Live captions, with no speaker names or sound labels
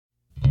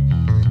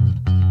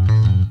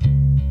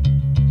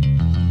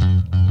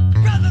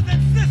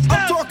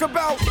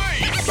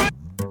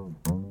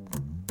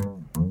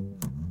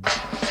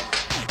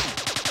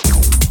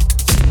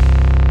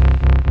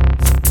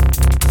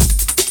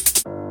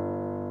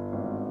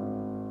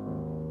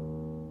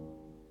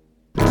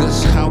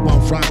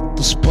rock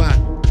the spot,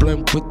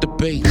 blend with the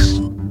bass.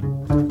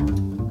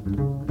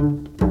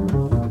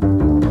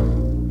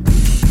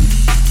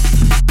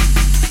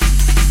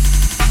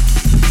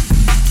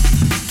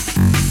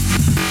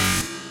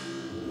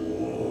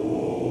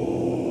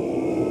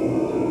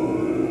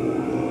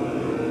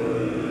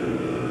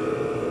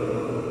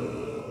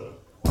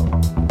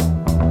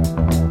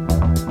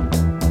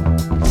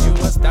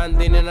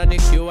 Standing in the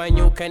queue and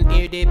you can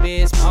hear the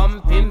bass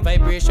pumping,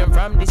 vibration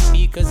from the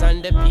speakers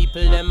and the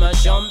people them are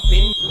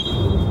jumping.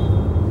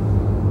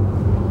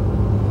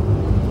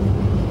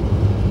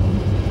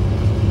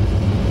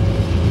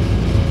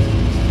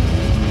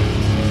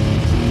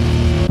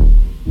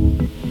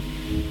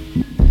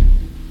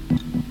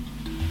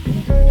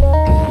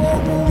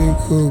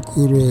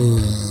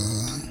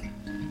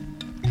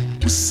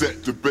 We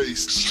set the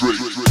bass straight.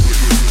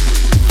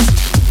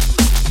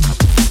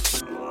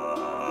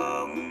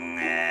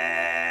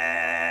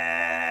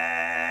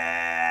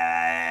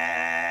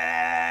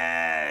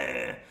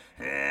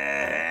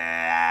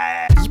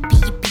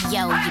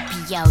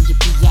 Yo,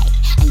 yippee-yay.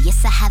 And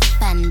yes, I have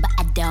fun, but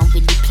I don't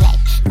really play.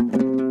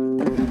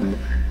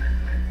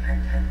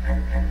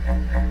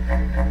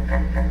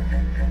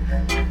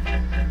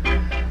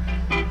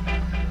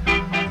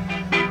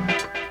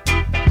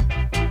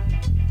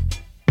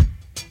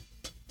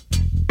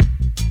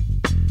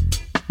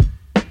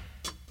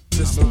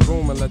 Just some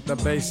room and let the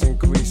bass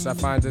increase. I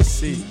find a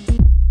seat.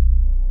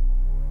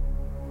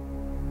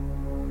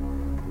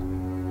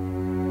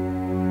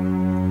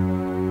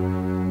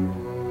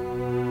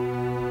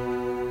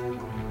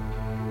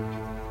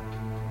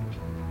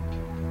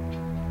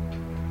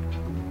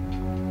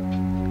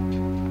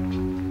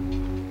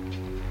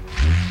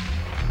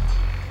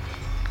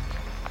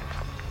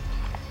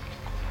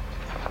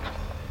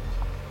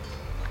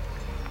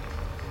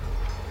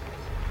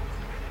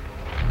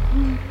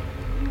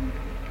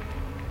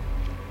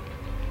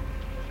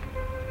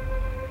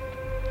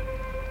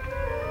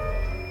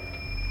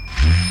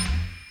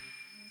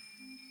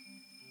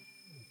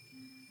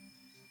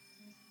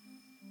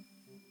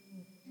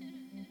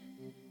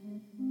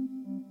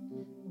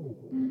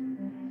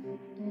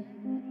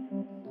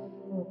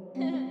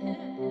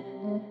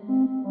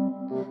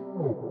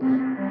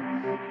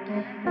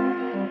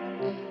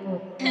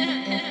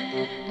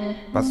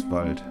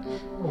 Basswald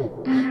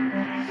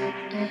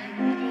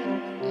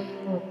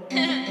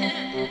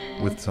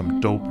with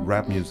some dope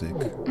rap music.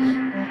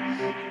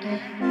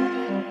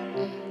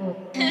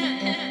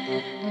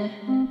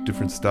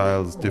 Different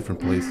styles, different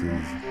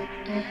places.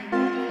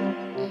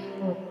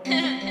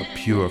 A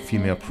pure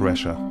female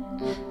pressure.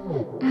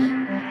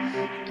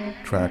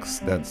 Tracks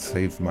that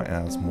saved my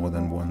ass more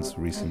than once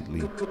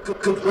recently.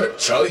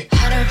 Charlie.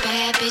 Hotter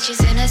bad bitches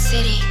in the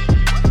city.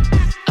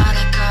 All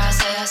the girls,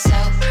 they are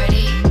so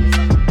pretty.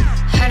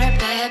 Hotter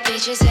bad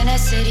bitches in the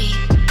city.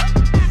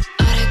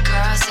 All the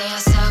girls, they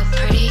are so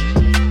pretty.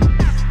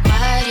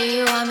 Why do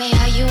you want me?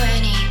 How you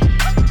any?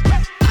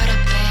 All the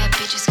bad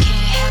bitches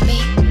can't have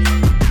me.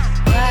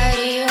 Why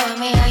do you want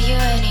me? How you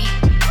any?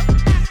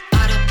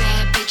 All the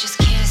bad bitches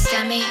can't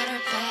stand me.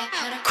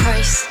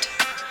 Christ,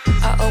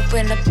 I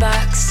open the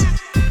box.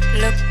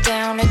 Look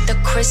down at the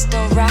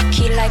crystal rock.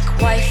 He like,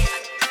 wife,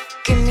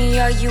 give me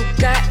all you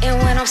got. And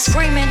when I'm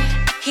screaming,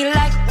 he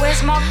like,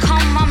 where's my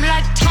cum? I'm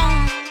like,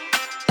 tongue.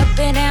 Up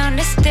and down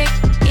the stick,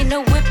 in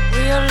the whip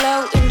real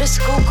low. In the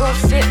schoolgirl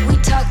fit, we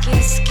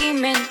talking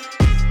scheming.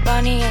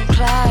 Bonnie and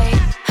Clyde,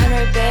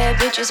 100 bad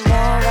bitches, one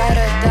ride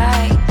or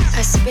die.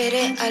 I spit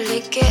it, I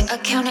lick it, I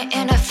count it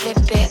and I flip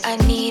it. I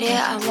need it,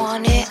 I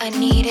want it, I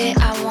need it,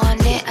 I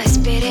want it. I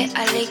spit it,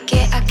 I lick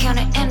it, I count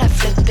it and I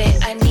flip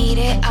it. I need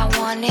it, I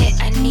want it,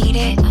 I need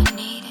it, I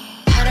need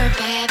it. 100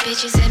 bad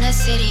bitches in the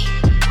city.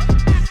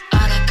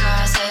 All the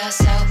girls, they are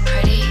so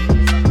pretty.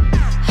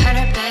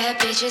 100 bad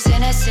bitches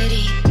in the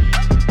city.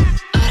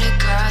 All the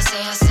girls,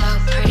 they are so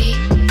pretty.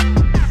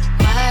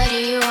 Why do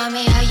you want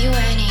me? How you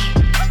any?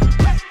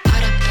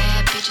 All the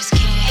bad bitches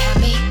can't have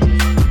me.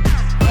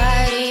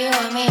 Why do you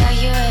want me? How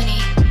you any?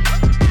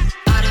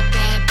 All the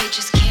bad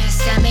bitches can't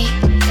stand me.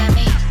 Stand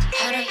me.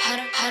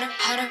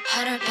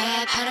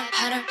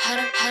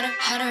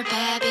 Hotter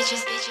bad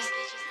bitches.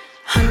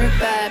 100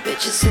 bad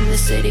bitches in the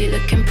city,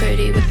 looking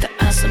pretty with the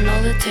ass and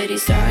all the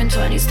titties. Starring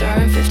 20s,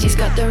 starring 50s,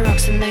 got the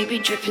rocks and they be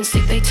dripping.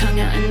 Stick they tongue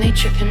out and they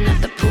tripping.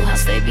 At the pool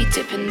house they be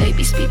tipping, they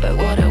be speedboat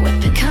water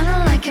whipping.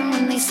 Kinda like 'em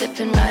when they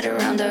sipping, right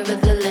around over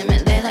the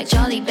limit. They like,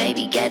 Charlie,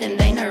 baby, get him.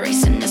 They no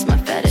racing, it's my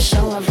fetish.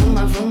 Show a vroom,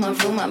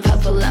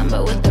 purple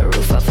Lambo with the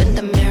roof off in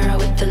the mirror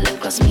with the lip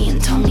gloss. Me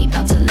and Tommy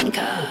bout to link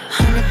up.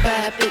 100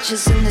 bad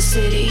bitches in the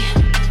city.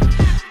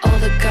 All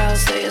the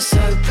girls, they are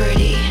so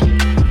pretty.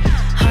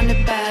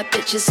 100 bad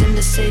bitches in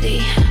the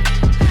city.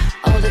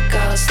 All the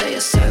girls, they are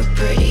so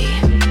pretty.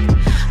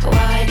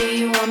 Why do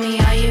you want me?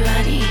 Are you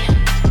any?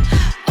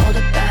 All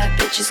the bad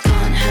bitches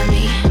can't have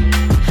me.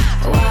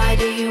 Why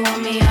do you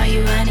want me? Are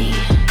you any?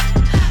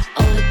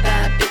 All the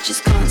bad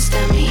bitches can't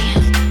stand me.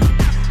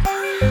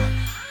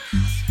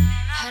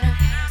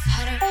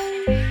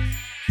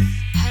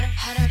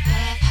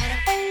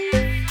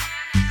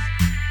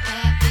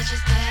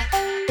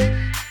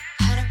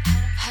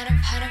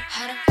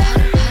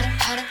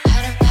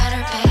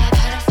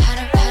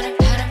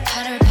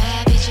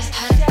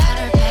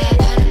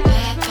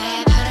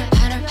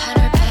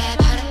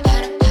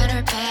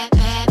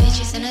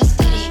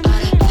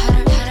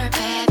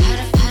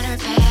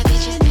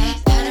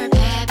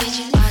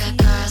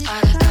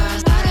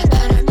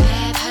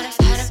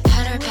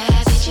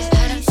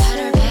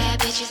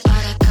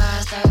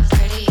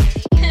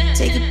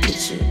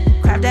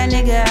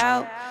 nigga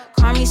out.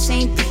 Call me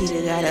St.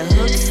 Peter, got a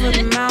hook for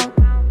the mouth.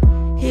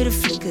 Hit a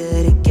flicker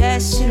of the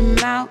gas to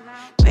the mouth.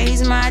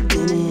 Raise my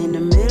dinner in the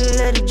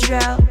middle of the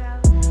drought.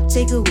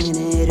 Take a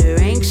winner, hit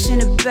her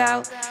ancient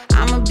about.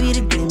 I'ma be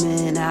the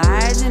glimmer in the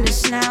eyes and the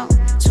snout.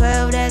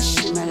 12 that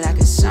shimmer like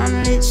a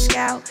sunlit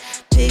scout.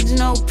 Pigs,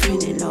 no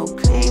printing, no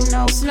claim,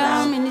 no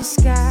slum in the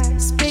sky.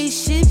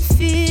 Spaceship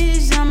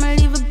fears, I'ma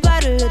leave a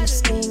bottle of the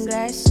stained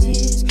glass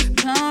tears.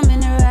 Plum in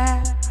the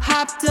ride,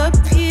 hopped up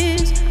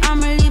peers.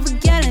 I'ma leave a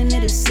gallon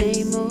of the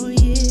same old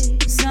year.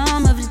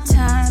 Some of the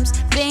times,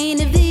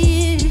 bane of the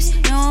years.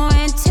 No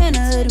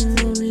antenna of the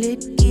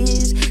moonlit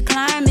gears.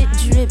 Climate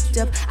dripped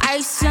up,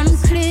 ice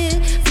unclear.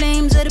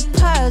 Flames of the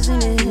piles in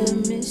the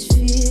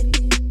hemisphere.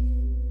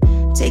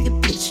 Take a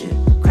picture,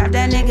 crop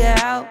that nigga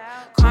out.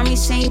 Call me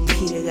St.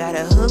 Peter, got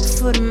a hook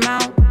for the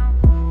mouth.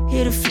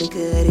 Hit a flicker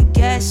of the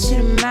gas to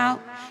the mouth.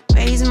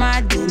 Raise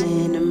my dinner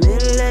in the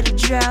middle of the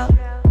drought.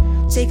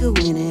 Take a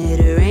winner, hit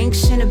her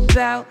ancient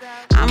about.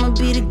 I'ma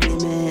be the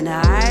glimmer in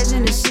the eyes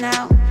and the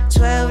snout.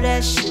 12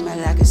 that shimmer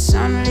like a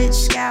sunlit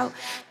scout.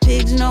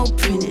 Pigs, no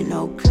printing,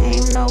 no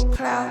claim, no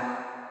clout.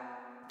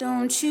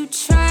 Don't you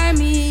try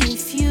me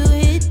if you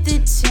hit the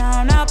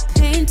town, I'll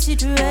paint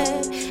it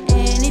red.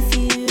 And if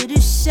you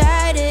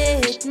decide to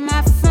hit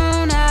my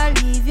phone, I'll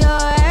leave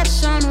your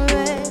ass on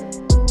red.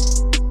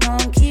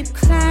 Don't keep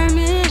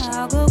climbing,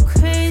 I'll go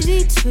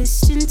crazy,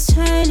 twist and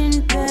turn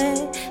in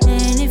bed.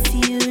 And if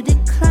you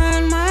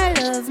decline my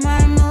love,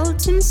 my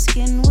molten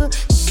skin will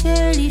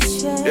surely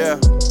shed. Yeah.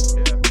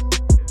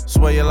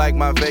 Swear you like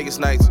my Vegas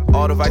nights.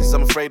 All the vices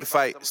I'm afraid to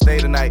fight. Stay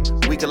tonight,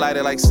 we can light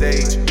it like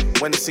sage.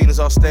 When the scene is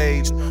all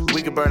staged,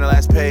 we can burn the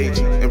last page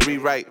and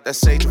rewrite. That's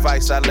sage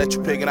advice, I let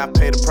you pick and I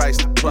pay the price.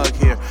 The plug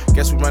here,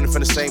 guess we running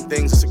from the same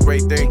things. It's a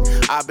great thing.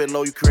 I've been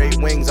low, you create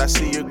wings. I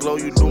see your glow,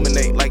 you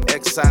illuminate like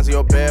X signs in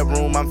your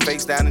bedroom. I'm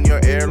face down in your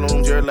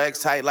heirlooms. Your legs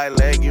tight like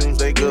legumes.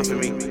 They good for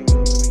me.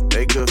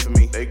 They good for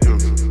me. They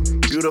good for me.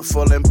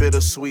 Beautiful and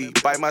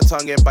bittersweet. Bite my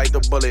tongue and bite the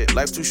bullet.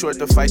 Life's too short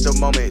to fight the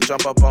moment.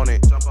 Jump up on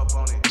it.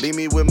 Leave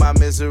me with my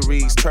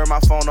miseries. Turn my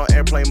phone on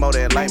airplane mode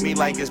and light me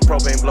like it's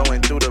propane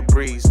blowing through the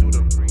breeze.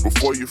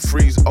 Before you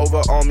freeze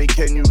over on me,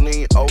 can you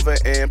lean over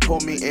and pull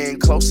me in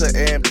closer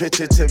and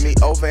picture to me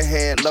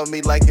overhand? Love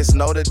me like it's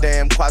Notre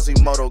Dame.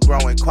 Quasimodo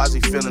growing,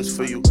 quasi feelings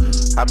for you.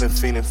 I've been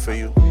feeling for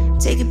you.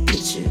 Take a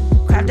picture,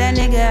 crop that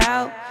nigga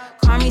out.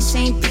 Call me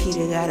St.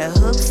 Peter, got a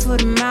hook for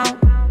the mouth.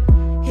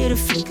 Hit a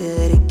flicker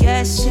of the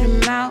gas to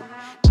the mouth.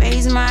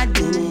 Raise my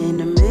dinner in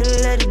the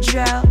middle of the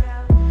drought.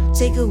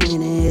 Take a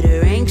winner, hit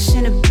her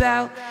ancient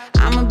about.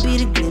 I'ma be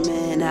the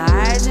glimmer in the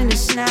eyes and the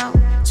snout.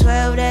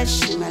 12 that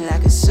shimmer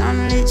like a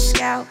sunlit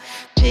scout.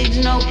 Pigs,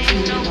 no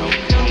pin, no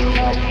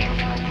pin.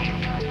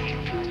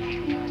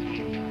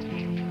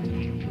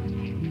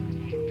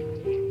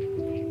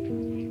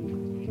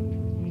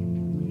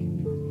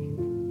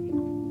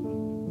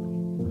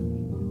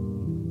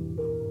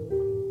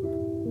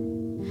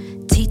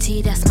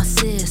 TT, that's my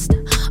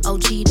sister.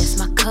 OG, that's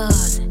my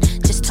cousin.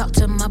 Just talked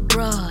to my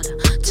brother.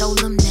 Told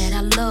him that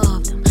I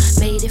loved him.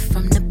 Made it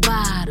from the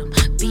bottom.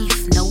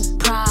 Beef, no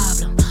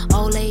problem.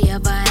 All they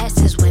ever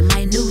ask is when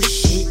my new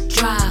shit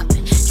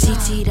dropping.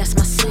 TT, that's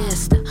my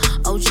sister.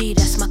 OG,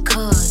 that's my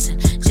cousin.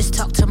 Just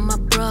talked to my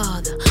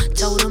brother.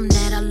 Told him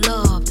that I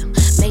loved him.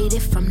 Made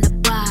it from the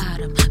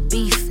bottom.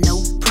 Beef,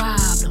 no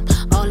problem.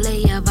 All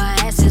they ever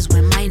ask is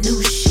when my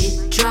new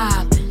shit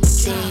dropping.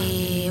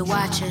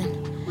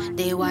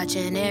 They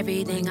watching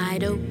everything I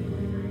do.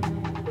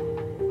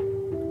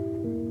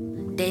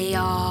 They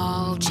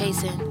all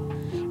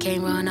chasing,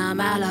 can't run a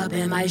mile up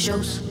in my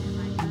shoes.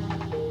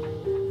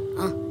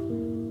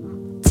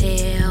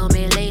 Tell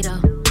me later,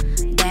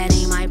 that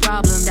ain't my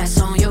problem, that's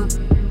on you.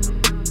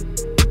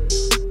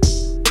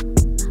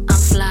 I'm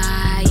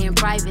flying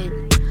private,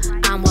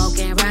 I'm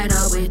walking right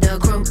up with the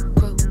crew.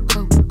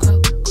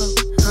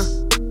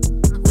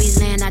 We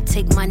land, I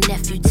take my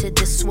nephew to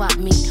the swap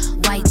meet,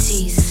 white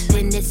tees.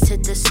 Then it's to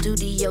the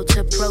studio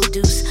to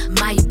produce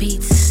my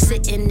beats.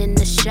 Sitting in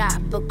the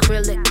shop,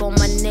 acrylic on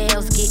my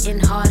nails, getting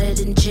harder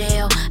than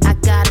jail. I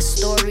got a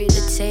story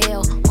to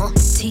tell.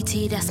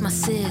 TT, that's my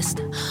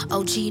sister.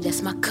 OG,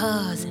 that's my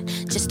cousin.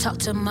 Just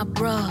talked to my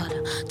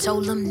brother.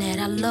 Told him that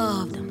I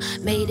loved him.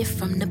 Made it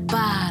from the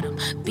bottom.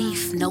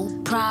 Beef, no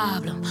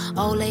problem.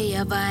 All they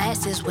ever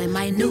ask is when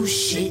my new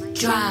shit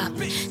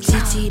dropping.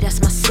 TT,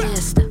 that's my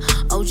sister.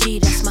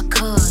 OG, that's my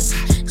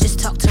cousin. Just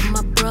talked to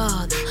my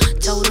brother.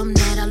 Told him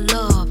that I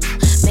loved him.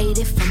 Made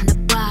it from the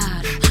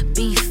bottom.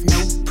 Beef,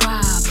 no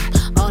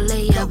problem. All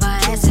they ever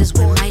ask is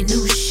when my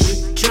new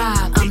shit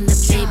drop. I'm the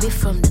baby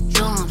from the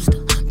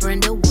dumpster.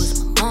 Brenda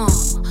was my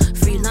mama.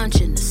 Free lunch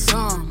in the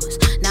summers.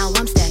 Now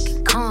I'm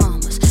stacking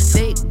commas.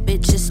 Fake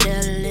bitches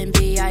telling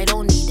me I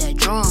don't need that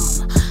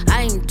drama.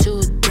 I ain't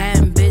too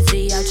damn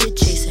busy out here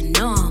chasing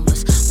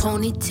numbers.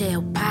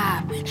 Ponytail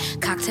popping,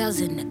 cocktails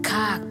in the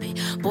cockpit.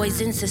 Boys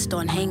insist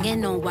on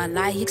hanging on while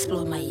I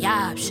explore my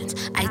options.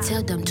 I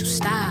tell them to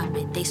stop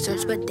it. They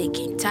search but they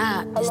can't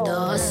top this. The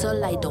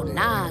hustle, I don't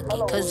knock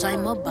it, cause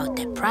I'm about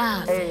that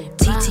profit.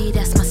 TT,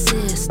 that's my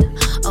sister.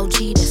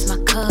 OG, that's my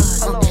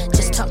cousin.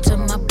 Just talked to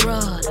my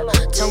brother.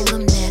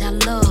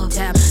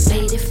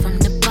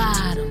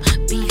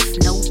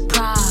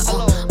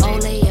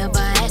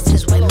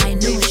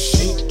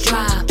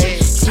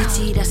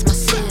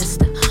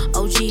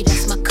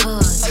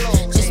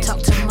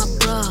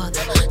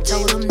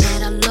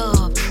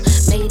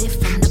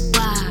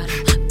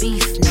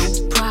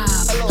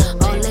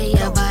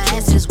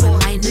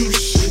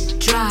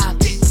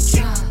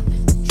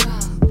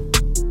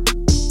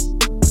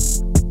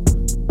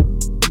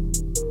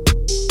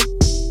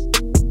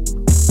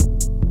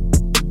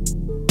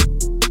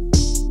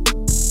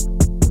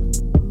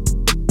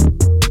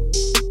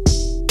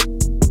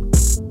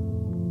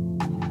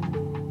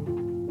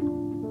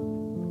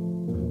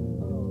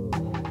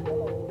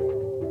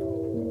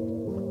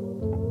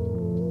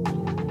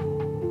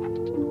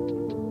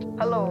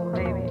 Hello,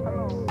 baby.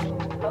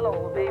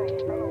 Hello, baby.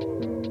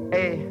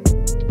 Hey.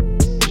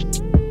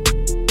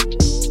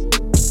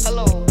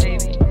 Hello,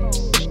 baby.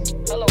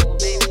 Hello,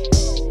 baby.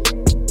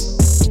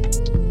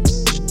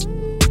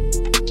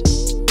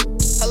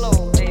 Hello,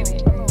 baby.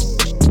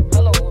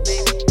 Hello,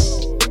 baby.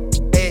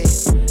 Hey,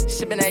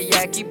 sippin' that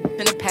yaki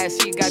in the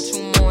past seat, got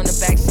 2 more in the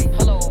backseat.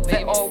 Hello, baby.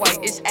 Vet all white,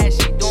 it's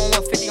ashy. Doing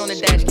 150 on the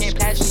dash, can't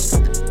pass me.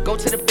 Go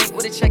to the bank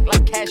with a check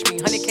like cash me.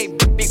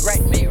 100K, big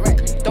right, big right.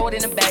 Throw it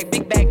in the bag,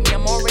 big bag me.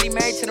 I'm already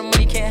married to the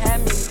money, can't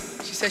have me.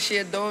 She said she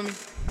adore me.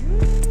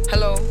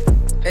 Hello,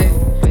 hey.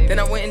 Then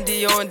I went and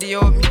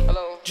Dior me.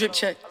 Hello. Drip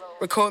check,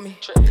 record me.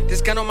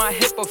 This gun on my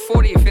hip of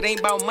 40. If it ain't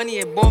about money,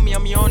 it bore me,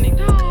 I'm yawning.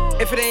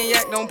 If it ain't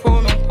yak, don't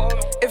pour me.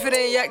 If it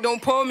ain't yak,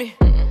 don't pour me.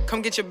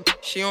 Come get your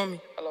she on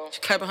me.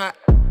 She clapping hot,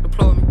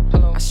 applaud me.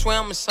 I swear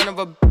I'm a son of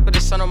a but the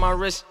sun on my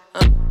wrist.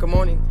 Good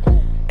morning.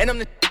 And I'm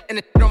the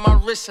on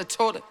my wrist, I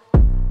told her.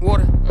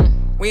 Water,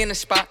 we in the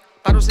spot,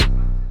 bottles in,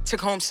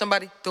 took home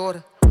somebody's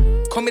daughter.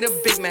 Call me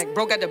the Big Mac,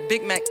 bro got the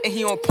Big Mac, and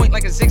he on point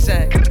like a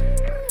zigzag.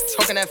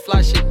 Talking that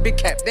fly shit, big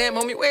cap, damn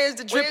homie, where's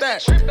the drip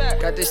at?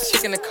 Got this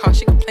chick in the car,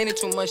 she complaining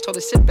too much, told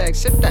her sit back,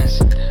 sip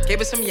that. Gave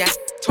her some yak,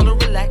 told her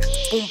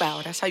relax, boom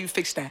bow, that's how you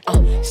fix that.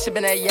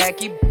 Sippin' that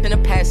yaki, in the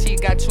past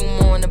seat, got 2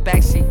 more in the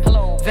backseat.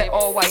 Hello, vet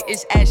all white,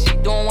 it's ashy,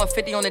 doing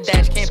 150 on the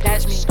dash, can't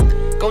pass me.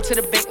 Go to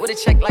the bank with a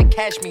check like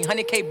cash me,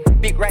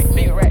 100K, big right,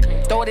 big right.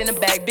 Throw it in the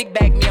bag, big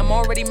bag me, I'm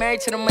already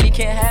married to the money,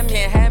 can't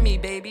have me,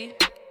 baby.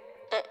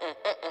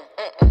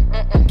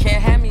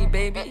 Can't have me,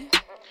 baby.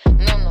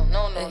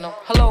 No.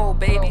 Hello,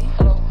 baby.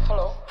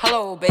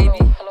 Hello, baby.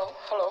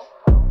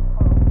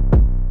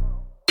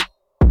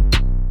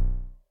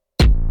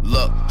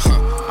 Look,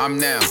 I'm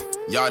now,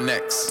 y'all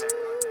next.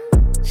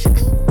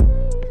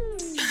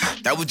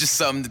 That was just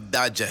something to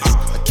digest.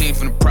 I came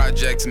from the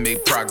projects and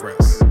made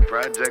progress.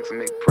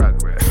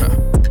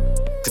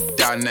 Could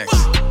die next.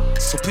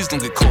 So please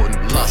don't get caught in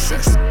the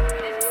nonsense.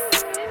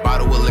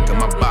 Bottle of liquor,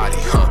 my body,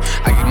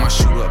 I give my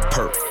shooter a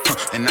perk,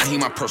 and now he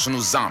my personal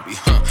zombie,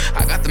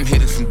 I got them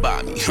hitters from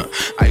Bobby,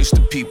 I used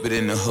to peep it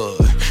in the hood.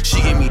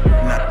 She gave me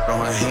knot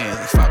on her hands,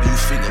 like Fabi, you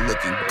finger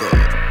looking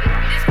good.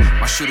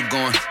 My shooter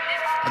going,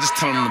 I just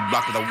tell him to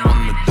block it, I want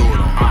him to do it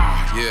on.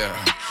 Yeah,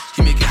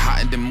 he make it hot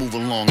and then move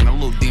along, and a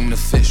little demon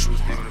official.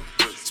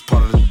 It's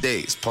part of the day,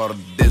 it's part of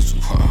the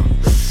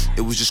dizzle,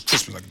 It was just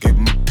Christmas, I gave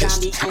him a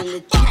pistol.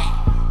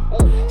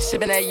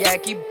 Sippin' that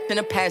yaki, in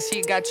the past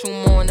seat, got 2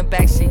 more in the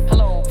backseat.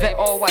 Hello, vet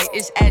all white,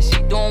 it's ashy,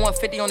 doing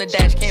 150 on the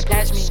dash, can't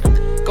pass me.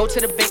 Go to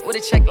the bank with a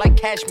check like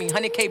cash me,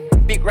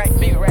 100K, big right,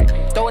 big right.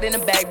 Throw it in the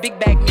bag, big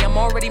bag me, I'm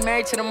already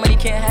married to the money,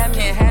 can't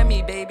have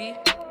me, baby.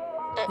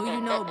 Who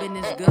you know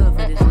business good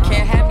for this long?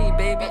 Can't have me,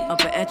 baby.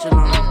 Upper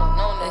echelon.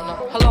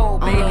 Hello,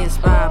 baby. Only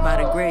inspired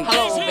by the greats.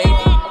 Hello, baby.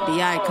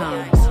 The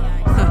icons.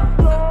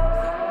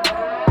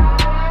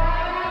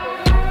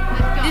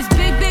 This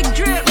big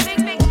drip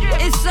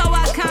is so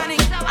iconic.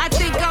 I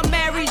think I'm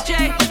Mary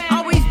J.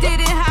 Always did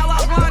it how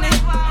I wanted.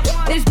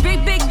 This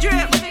big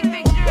drip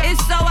is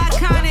so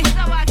iconic.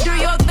 Do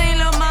your thing,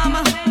 little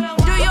mama.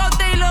 Do your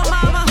thing, little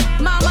mama.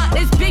 Mama,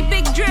 this big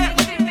drip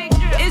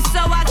is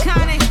so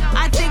iconic.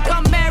 I think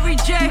I'm Mary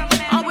J.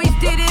 Always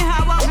did it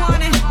how I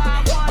wanted.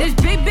 This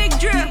big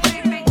drip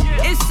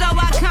is so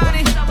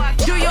iconic.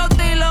 Do your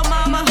thing, little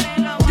mama.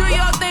 Do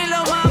your thing,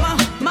 little mama.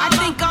 I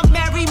think I'm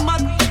Mary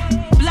Mother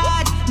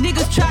Blige.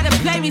 Niggas try to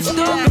play me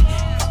stupid.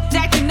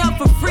 Acting up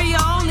for free,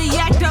 I only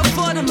act up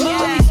for the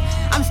movies.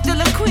 I'm still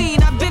a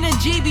queen, I've been a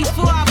G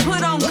before I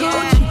put on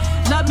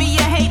Gucci. Love me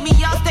or hate me,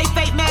 y'all stay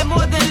fake mad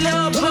more than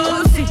Lil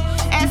Boosie.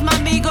 As my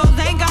amigos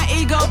ain't got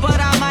ego, but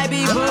I might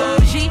be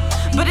bougie.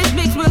 But it's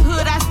mixed with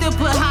hood, I still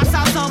put hot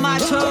sauce on my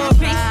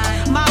trophies.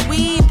 My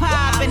weed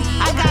poppin',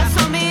 I got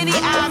so many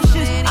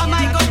options. I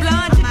might go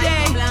blonde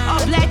today,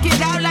 or black it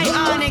out like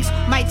Onyx.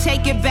 Might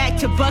take it back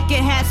to bucket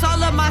hats,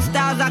 all of my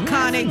styles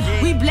iconic.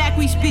 We black,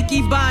 we speak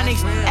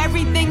Ebonics.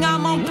 Everything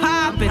I'm on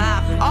poppin'.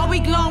 All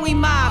week long we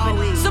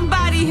mobbin'.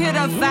 Somebody hit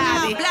a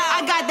vibe.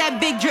 I got that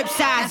big drip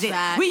size it.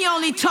 We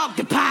only talk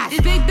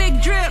deposit. This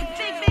big drip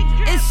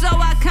is so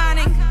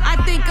iconic. I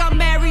think I'm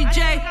Mary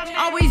J.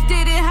 Always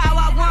did it how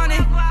I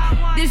wanted.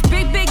 This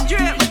big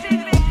drip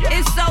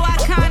is so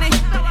iconic.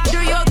 Do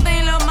your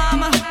thing, little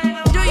mama.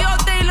 Do your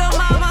thing, little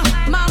mama.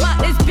 Mama,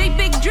 this big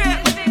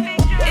drip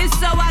is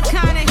so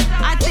iconic.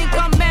 I think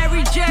I'm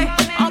Mary J.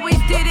 Always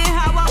did it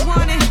how I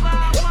wanted.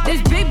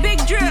 This big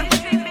drip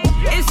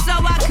is so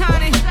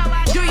iconic.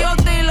 Do your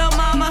thing, little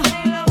mama.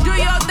 Do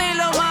your thing,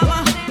 little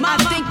mama. I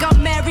think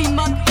I'm Mary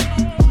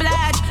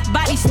Blige.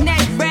 Body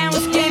snatch, brown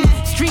skin.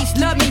 Streets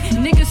love me.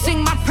 Niggas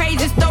sing my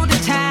praises, throw the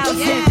towels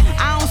in.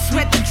 I don't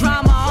sweat the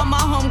drama. All my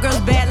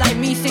homegirls bad like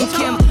me, sing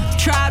Kim.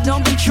 Tribe,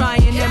 don't be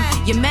trying them.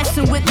 You're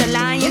messing with the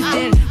lions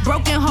then.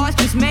 Broken hearts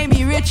just made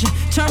me richer.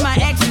 Turn my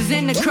exes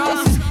into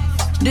crosses.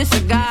 This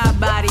a God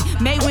body.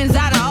 Made wins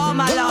out of all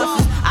my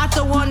losses. I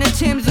throw on the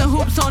Timbs and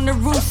hoops on the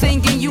roof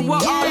singing. You were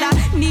all I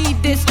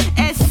need this.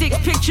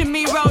 S6, picture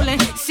me rolling.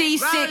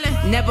 Seasick.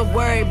 Never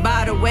worried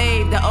about a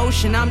wave. The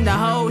ocean, I'm the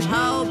host.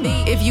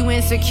 If you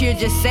insecure,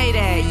 just say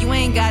that. You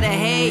ain't gotta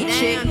hate,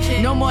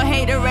 chick. No No more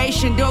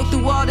hateration, go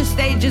through all the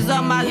stages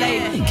of my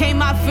life. Came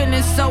out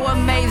feeling so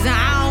amazing,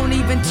 I don't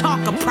even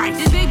talk a price.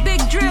 This big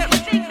drip,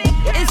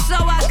 it's so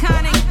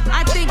iconic.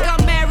 I think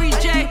I'm Mary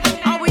J,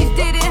 always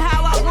did it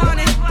how I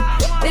wanted.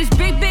 This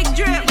big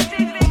drip,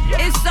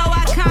 it's so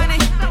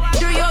iconic.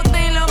 Do your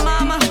thing, little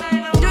mama.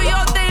 Do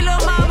your thing,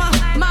 little mama.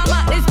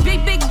 Mama, this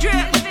big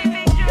drip,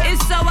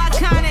 it's so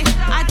iconic.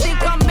 I think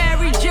I'm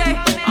Mary J,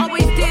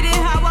 always did it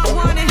how I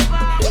wanted.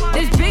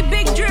 This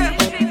big drip,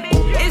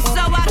 it's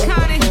so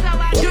iconic.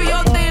 Do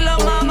your thing,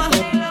 little mama.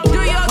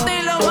 Do your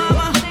thing, little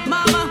mama.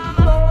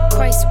 Mama.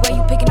 Christ, why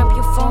you picking up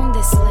your phone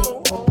this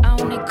late? I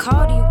only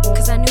called you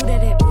cause I knew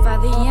that it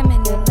 5 a.m.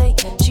 in the lake.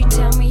 She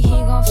tell me he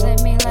gon' flip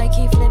me like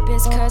he flip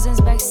his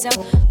cousins back south.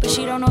 But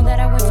she don't know that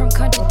I went from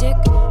cunt to dick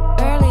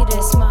early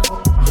this month.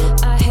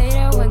 I hate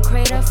her when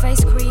crater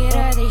face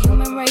creator the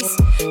human race.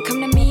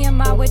 Come to me in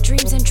my wet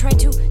dreams and try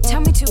to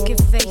tell me to give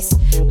face.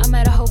 I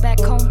met a hoe back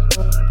home.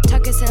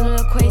 Tuck his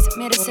soliloquies,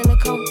 made of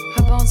silicone.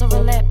 Her bones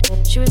overlapped.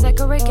 She was like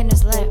a rake in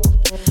his lap.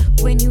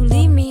 When you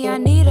leave me, I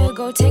need to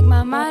go take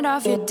my mind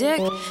off your dick.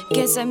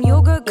 Get some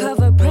yogurt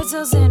covered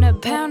pretzels and a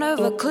pound of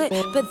a clit.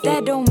 But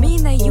that don't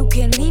mean that you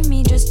can leave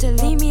me just to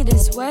leave me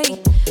this way.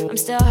 I'm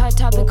still a hot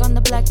topic on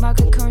the black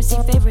market, currency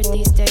favorite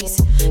these days.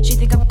 She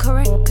think I'm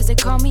current cause they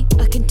call me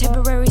a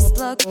contemporary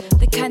slug.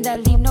 The kind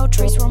that leave no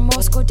trace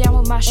remorse, go down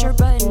with my shirt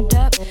buttoned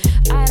up.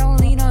 I don't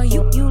lean on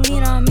you, you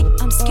lean on me.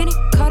 I'm skinny,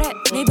 call that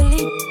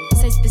Maybelline.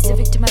 Say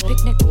specific to my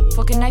picnic,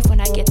 fork a knife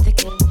when I get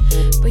thickened.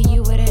 But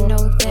you wouldn't know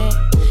that,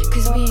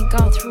 cause we ain't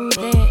gone through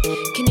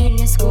that.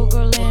 Canadian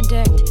schoolgirl land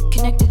act,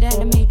 connected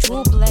anime,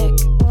 drool black.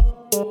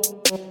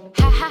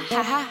 Ha ha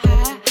ha ha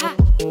ha ha.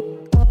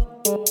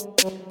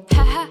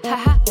 Ha ha ha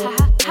ha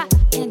ha ha.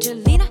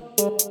 Angelina,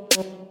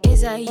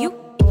 is that you?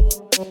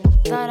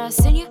 Thought I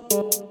seen you.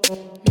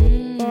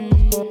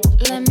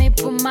 Let me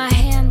put my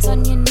hands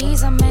on your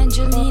knees, I'm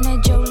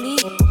Angelina Jolie.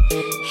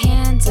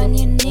 Hands on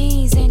your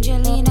knees,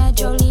 Angelina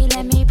Jolie.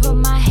 Let me put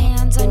my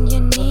hands on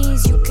your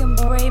knees. You can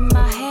braid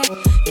my hair,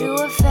 do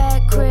a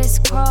fat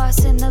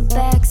crisscross in the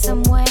back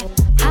somewhere.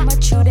 I'ma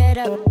chew that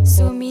up,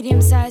 so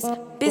medium-sized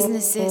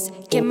businesses.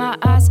 Get my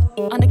eyes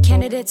on the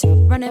candidates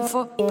running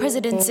for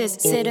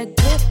presidencies. Sit a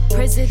good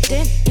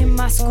president in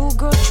my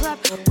schoolgirl trap.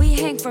 We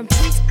hang from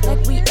trees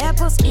like we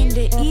apples in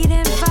the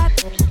Eden vibe.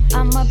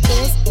 I'm a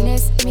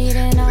business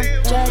meeting on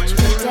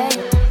Judgment Day,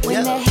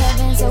 when the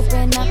heavens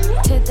open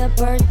up to the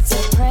birds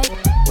of prey.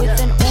 With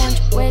an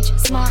orange wedge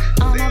smile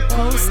on a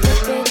poster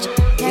bitch.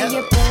 Now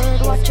your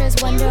bird watchers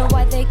wonder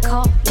why they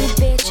call me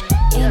bitch.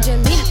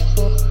 Angelina,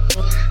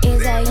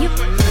 is that you?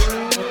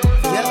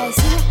 Thought I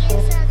see you.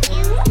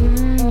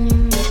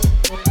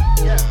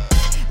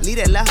 Leave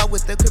that little hoe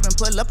with the crib and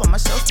pull up on my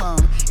show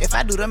phone. If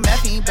I do the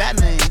math, he ain't bad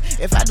nothing.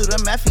 If I do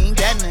the math, he ain't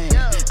got nothing.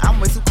 I'm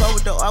way too cold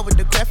with the R with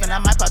the craft, and I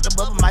might pop the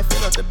bubble, might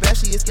fill up the bell.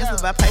 She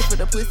expensive, I pay for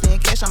the pussy in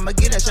cash. I'ma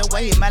get at your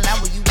way, hit my line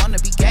when you wanna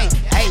be gay.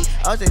 Hey,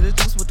 OJ the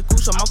juice with the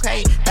couche, I'm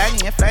okay.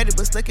 30 and flirty,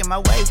 but stuck in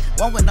my ways.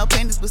 One with no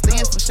panties, but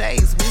staying some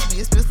shades. Bitch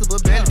be expensive,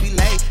 but barely be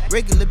late.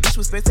 Regular bitch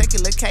with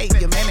spectacular cake.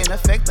 Your man ain't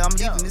affected, I'm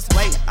leaving this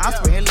way. I'm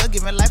spraying love,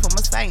 giving life, I'm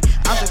a saint.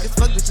 I'm thick as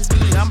fuck, bitches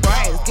beat it, I'm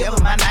brains. Give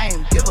her my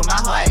name, give her my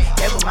heart.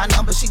 Give her my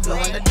number, she glow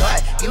in the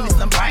dark. Give me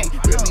some brain,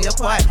 rip me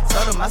apart.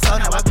 Sold her my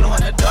soul, now I glow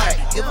in the dark.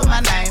 Give her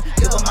my name,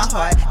 give her my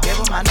heart. Give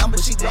her my number,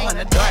 she glow in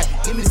the dark.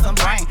 Give me some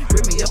brain,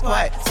 rip me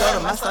apart. Sold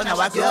her my soul, now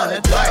I glow in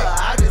the dark.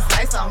 All this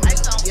ice on me,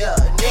 yeah.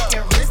 Neck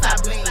and wrist, I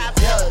bleed,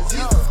 yeah.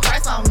 Jesus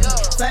Christ on me,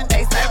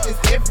 Sunday service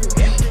every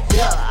week,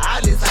 yeah.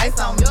 All this ice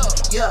on me,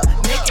 yeah.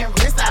 Neck and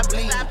wrist, I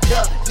bleed,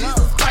 yeah.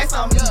 Jesus Christ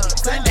on me,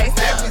 Sunday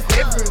service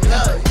every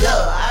week,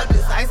 yeah. All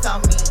this ice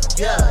on me,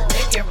 yeah.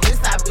 Neck and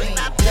wrist, I bleed,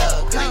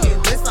 yeah. Kanye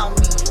wrist on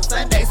me,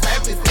 Sunday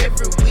service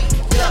every week,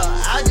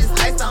 yeah. All this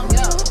ice on me,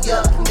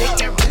 yeah.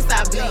 Neck and wrist,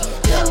 I bleed,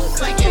 yeah.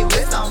 Kanye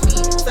wrist on me,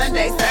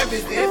 Sunday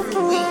service every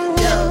week,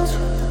 yeah.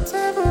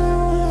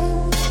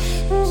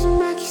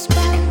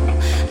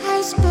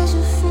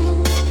 Special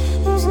friend,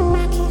 using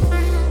my key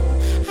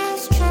file, I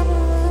was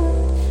trouble.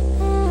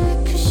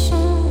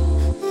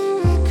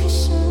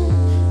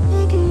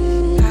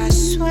 I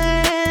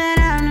swear that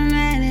I'm the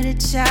man of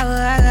the tower.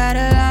 I got a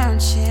lawn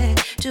chair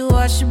to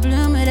watch the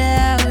bloom of the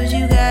hours.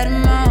 You got a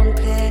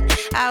Montclair.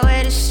 I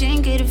wear the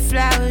stink of the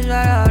flowers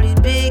while all these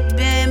Big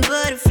Ben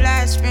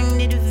butterflies spring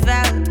to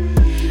devour.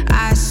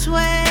 I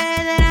swear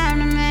that I'm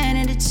the man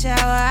of the tower.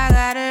 I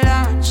got a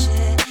lawn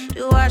chair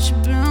to watch the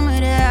bloom of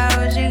the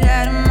hours. You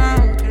got a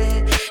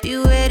Montclair.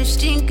 You wear the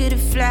stink of the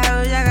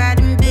flowers. I got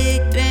them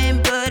Big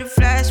Ben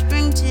butterflies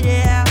spring to the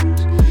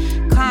house.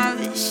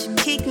 Converse,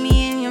 kick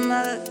me in your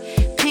mug.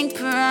 Pink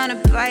piranha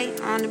bite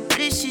on the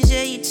blisters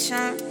of your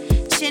tongue.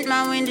 Tint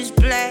my windows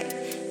black,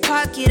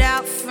 park it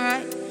out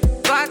front.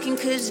 Barking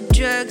cause of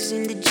drugs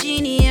and the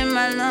genie in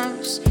my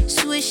lungs.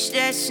 Swish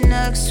that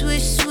snug,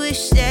 swish,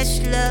 swish that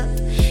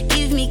love.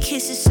 Give me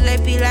kisses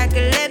slurpy like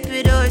a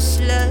leopard or a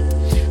slug.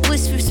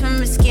 Whispers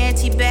from a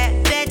scanty back,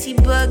 Betty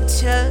bug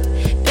tub.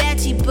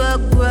 Betty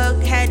bug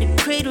rug, had it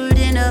cradled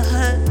in a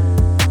hug.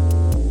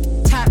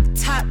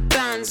 Top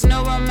bands,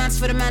 no romance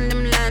for the man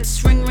them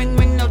lands. Ring, ring,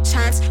 ring, no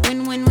chance.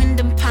 Win, win, win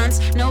them pants.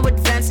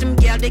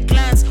 girl they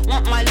glance.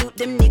 Want my loot,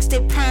 them nicks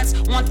they prance.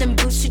 Want them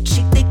boots to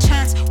cheek they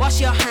chance.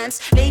 Wash your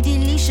hands, Lady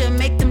Leisha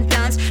make them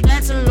dance.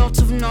 Lands a lot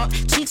of knot,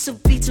 cheeks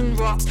of beaten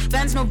rocks.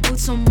 Vans no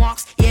boots on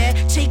walks, yeah.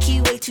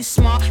 Cheeky way too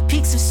smart,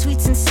 peaks of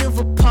sweets and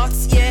silver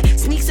pots, yeah.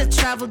 Sneaks that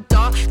travel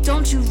dark.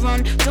 Don't you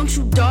run, don't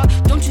you dart,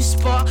 don't you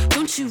spark,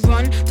 don't you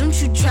run, don't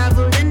you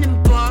travel and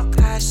embark.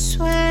 I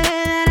swear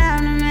that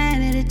I'm the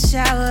man of the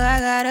tower. I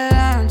got a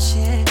launch,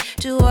 yeah.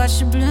 To watch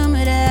the bloom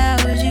of the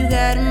hours, you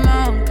got a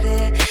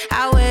Montclair.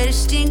 I wear the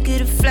stink of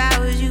the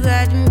flowers, you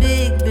got them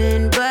Big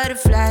Ben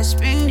butterflies,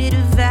 spring to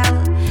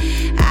devour.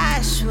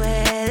 I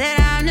swear that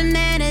I'm the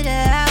man of the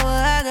hour.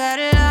 I got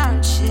a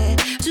launch, yeah.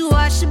 To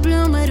watch the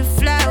bloom of the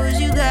flowers,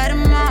 you got a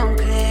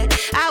Montclair.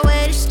 I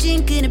wear the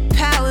stink of the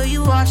power,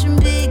 you watch them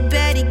Big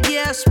Betty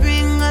girls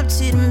spring up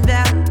to them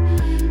bower.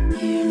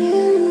 You're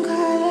new,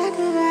 caught like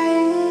a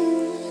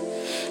violin.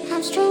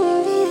 I'm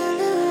stringing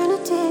viola on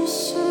a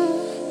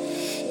tissue.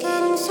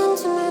 Getting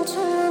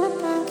sentimental on a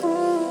balcony.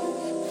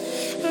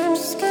 I'm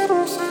just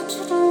getting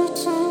saturated in the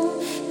gym.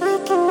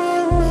 Making my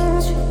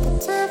amends with the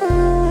devil.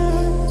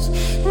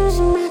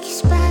 Using my key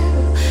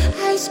spiral,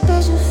 I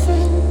special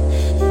friend.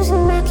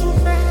 Using my key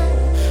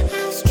vibe, I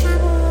was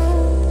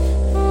traveling.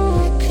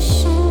 Like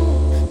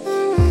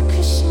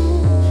Christian,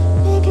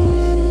 making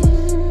it.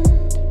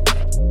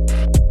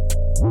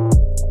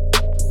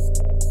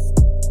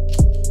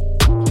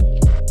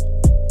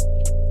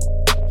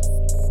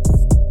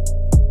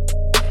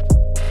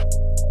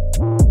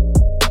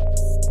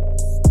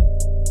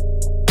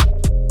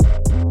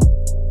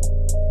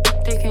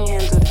 They can't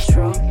handle the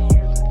truth.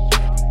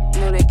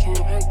 No, they can't.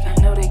 I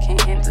know they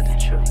can't handle the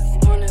truth.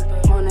 Want it,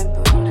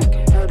 but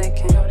no, they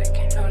can't.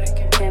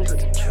 Handle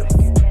the truth.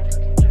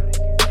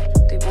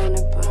 They want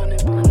it, but I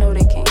know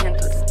they can't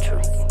handle the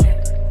truth.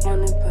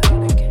 Want it, but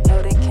no,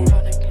 they can't.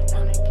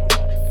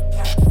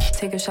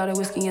 Take a shot of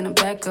whiskey and I'm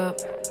back up.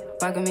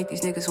 I can make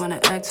these niggas wanna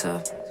act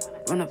up.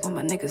 Run up on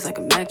my niggas like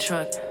a Mack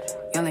truck.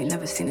 Y'all ain't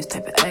never seen this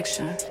type of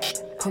action.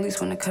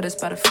 Police wanna cut us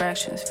by the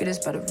fractions, feed us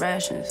by the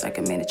rations, like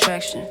a main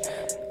attraction.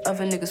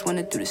 Other niggas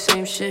wanna do the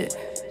same shit.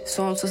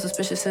 So I'm so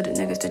suspicious of the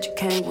niggas that you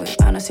came with.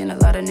 I done seen a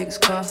lot of niggas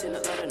cough.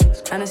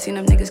 I done seen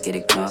them niggas get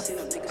ignored.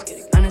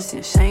 I done seen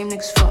the same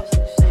niggas fuck.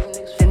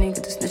 Then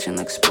niggas just snitching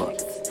like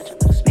sport.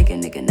 Make a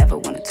nigga never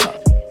wanna talk.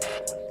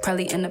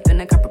 Probably end up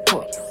in a cop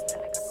report.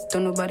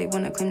 Don't nobody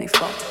wanna claim they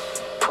fault.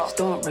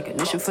 Storing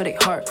recognition for they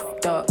heart,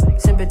 dog.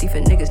 Sympathy for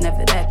niggas,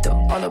 never that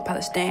though. All the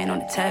pilots staying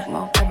on attack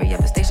mode. Every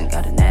other station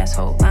got an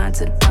asshole, lying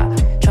to the pot.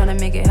 Tryna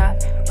make it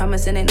hot,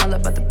 promising ain't all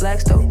about the black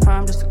stove.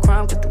 Crime just a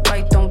crime, cause the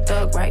white don't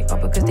thug right. All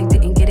because they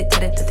didn't get it,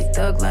 that they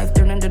thug life.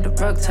 Thrown under the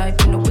rug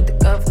type, you know what the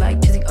gov like.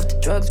 Jizzy off the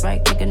drugs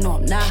right, nigga know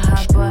I'm not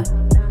high, but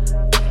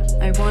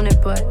I want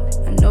it, but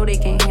I know they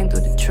can't handle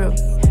the truth.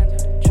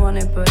 Want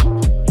it, but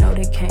no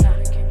they can't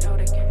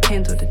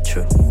handle the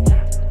truth.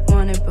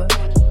 Want it, but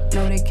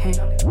no they can't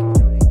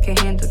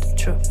handle the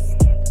truth.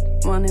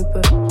 Want it,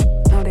 but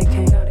no they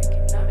can't.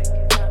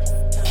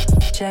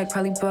 Jack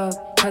probably bug,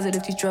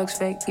 positive these drugs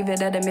fake. Either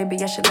that or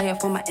maybe I should lay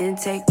off on my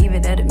intake. Either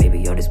that or maybe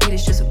yo this weed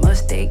is just a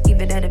mistake.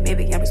 Either that or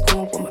maybe I'm just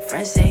going what my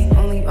friends say.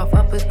 Only off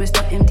uppers with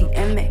stuff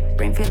MDMA.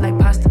 Brain fit like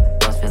pasta,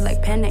 thoughts feel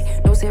like penne.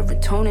 No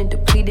serotonin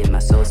depleted, my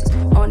sources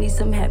all need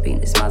some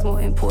happiness. Mine's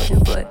more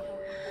important, but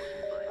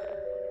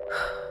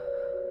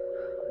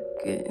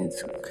get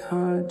into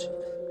college.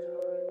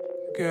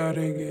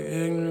 Gotta get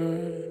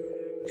ignorant.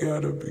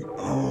 Gotta be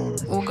on.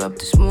 Woke up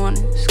this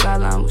morning,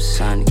 skyline was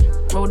sunny.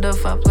 Rolled up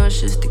 5 blunts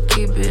just to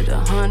keep it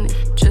 100.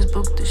 Just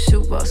booked the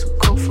shoe, bought some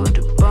coke for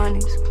the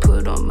bunnies.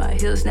 Put on my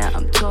heels, now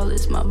I'm tall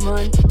as my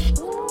money.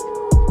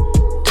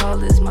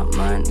 Tall as my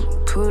money.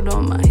 Put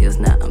on my heels,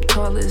 now I'm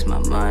tall as my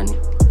money.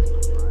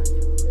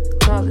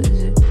 Tall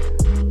as it.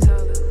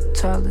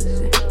 Tall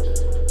as it.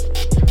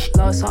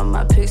 Lost all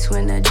my pics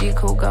when that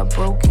G-code got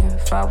broken.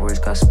 5 words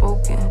got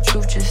spoken,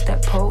 truth just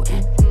that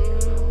potent.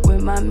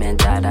 When my man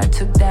died, I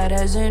took that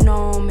as an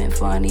omen.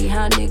 Funny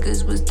how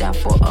niggas was down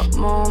for a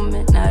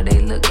moment. Now they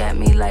look at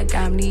me like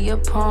I'm the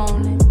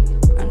opponent.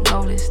 I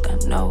noticed, I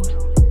know it.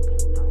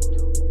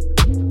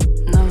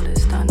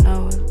 Noticed, I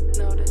know it.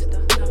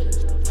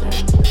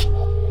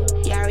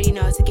 You already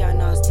know it's a girl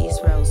nasty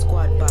Israel.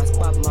 Squad boss,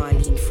 Bob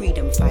Marley,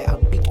 freedom fighter,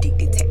 big dick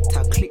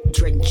detector, clip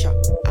drencher.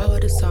 I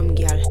order some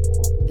girl.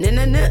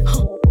 Nah.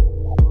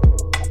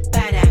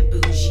 Bad and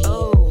bougie.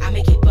 Oh, I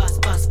make it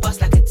bust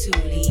like a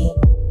toolie.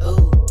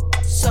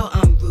 So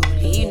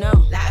unruly, you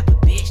know. Like up a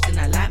bitch, then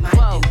I like my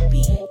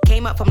doobie.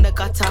 Came up from the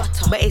gutter,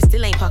 but it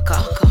still ain't pucker.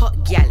 Hot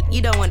gal,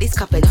 you don't want this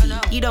cup of tea.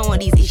 You don't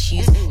want these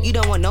issues. You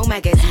don't want no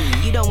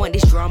magazine. You don't want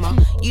this drama.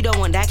 You don't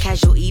want that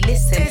casualty.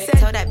 Listen,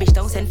 tell that bitch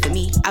don't send for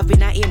me. I've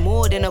been out here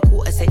more than a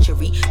quarter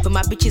century. But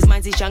my bitches'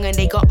 minds is young and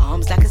they got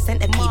arms like a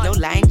centipede. No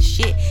lying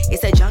shit,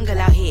 it's a jungle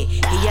out here.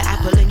 Eat your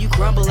apple and you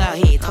crumble out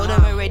here. Told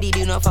them already,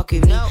 do not fuck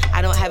with me.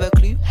 I don't have a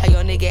clue how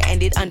your nigga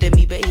ended under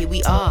me, but here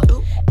we are.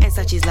 And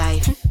such is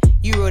life.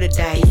 You roll the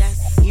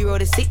dice, you roll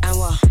the 6,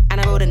 and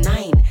I roll the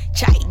 9.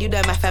 Chat, do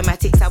the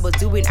mathematics, I was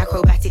doing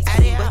acrobatics. I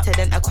was wetter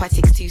than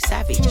aquatics, too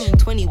savage.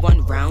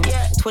 21 rounds,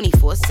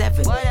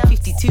 24/7,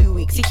 52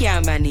 weeks. Foxy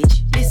can't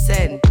manage.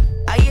 Listen,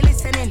 are you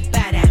listening?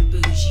 Bad and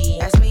bougie.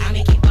 That's me. I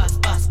make it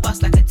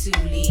bust like a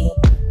toolie.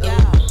 Yeah.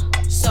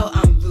 So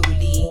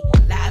unruly.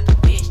 Like a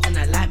bitch, and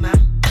I like my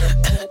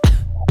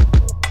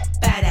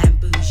bad and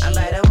bougie.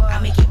 I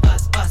make it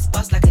bust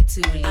like a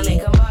toolie. I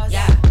make 'em bust.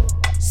 Yeah.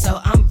 So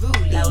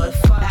unruly. Like a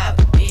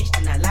bitch,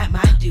 and I like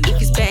my dude.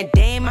 If you spend a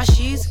day in my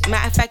shoes,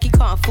 matter of fact, you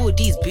can't afford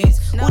these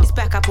boots. No. All this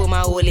back, I put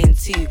my all in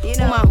too.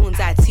 All my horns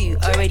out too.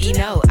 Already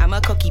know I'm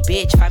a cocky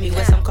bitch. Find me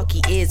where some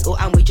cocky is, or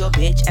I'm with your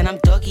bitch, and I'm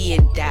doggy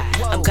in that.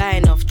 I'm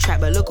going off track,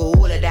 but look at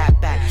all of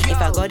that back.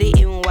 If I got it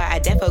in white, I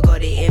defo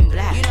got it in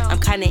black. I'm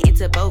kinda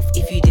into both,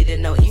 if you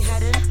didn't know.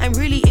 I'm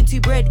really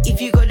into bread,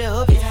 if you got the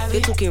hobby.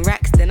 You're talking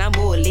racks, then I'm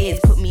all ears.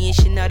 Put me in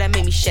Chanel, that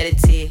made me shed a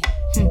tear.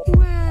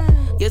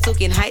 You're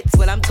talking heights,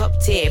 well I'm top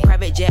tier.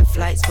 Private jet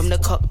flights from the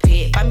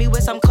cockpit. Find me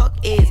where some cock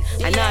is.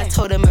 I know I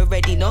told them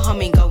already, no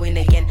humming going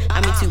again.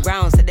 I'm in 2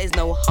 rounds, so there's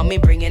no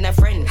humming, bringing a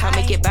friend. Come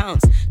make it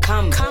bounce,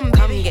 come,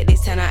 get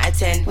this 10 out of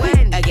 10.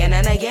 When? Again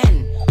and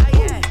again.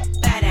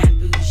 Bad and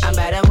bougie. I'm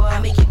bad and boy. I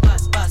make it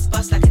bust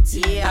like a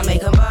tea. I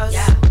make 'em bust.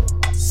 Yeah.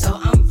 So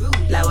I'm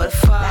rude. Like what the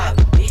fuck? Like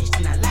a bitch,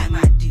 and I like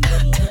my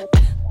dude.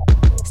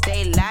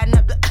 Stay lighting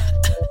up the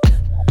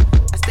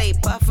I stay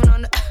puffing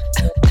on the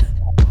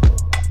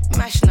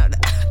mashing up the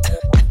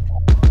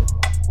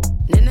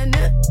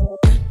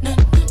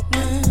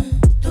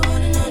the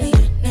one and only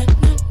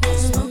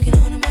smoking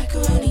on the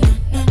macaroni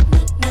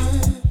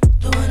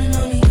the one and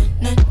only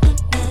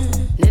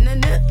the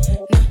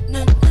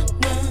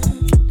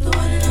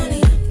one and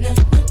only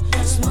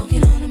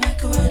smoking on the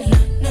macaroni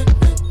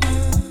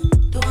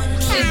the one and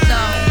only. Sit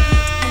down.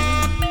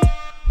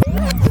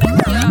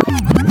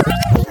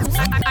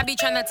 I be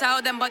tryna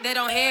tell them, but they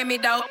don't hear me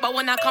though. But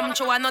when I come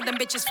through, I know them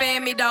bitches fear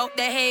me though.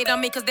 They hate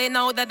on me cause they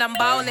know that I'm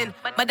ballin'.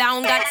 But I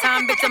don't got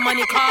time, bitch, the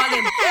money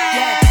calling.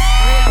 Yeah,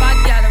 real bad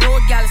gal,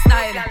 road gal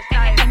style.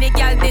 Any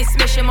gal this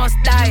me, she must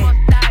die.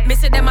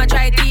 Missy them, I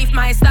try to thief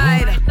my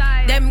style.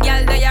 Them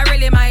gal, they are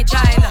really my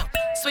child.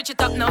 Switch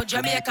it up now,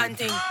 Jamaican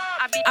thing.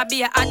 I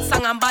be a hot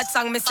song and bad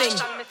song me sing.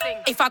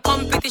 If a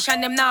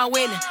competition them now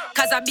win,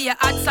 cause I be a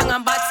hot song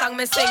and bad song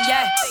me sing,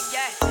 yeah.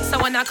 So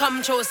when I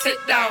come through, sit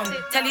down.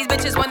 Tell these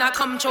bitches when I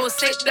come through,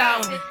 sit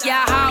down.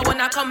 Yeah, how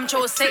when I come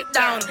through, sit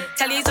down.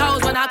 Tell these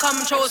hoes when I come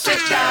through, sit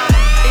down.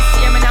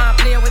 This year me not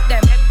play with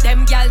them.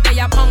 Them gal they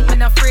a punk, me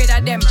not afraid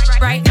of them.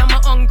 Right now me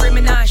hungry,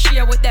 me not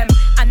share with them.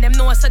 And them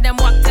know so them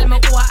walk, tell me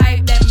who I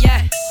hype them,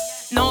 yeah.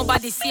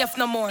 Nobody safe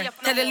no more.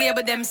 Tell the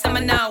label them say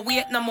me nah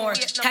wait no more.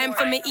 Time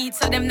for me eat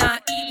so them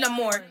not eat no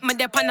more. Me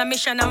dep on a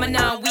mission and me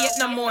nah wait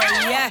no more.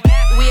 Yeah,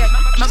 wait,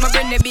 make me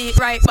bring the beat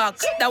right back.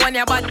 That one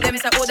you bought them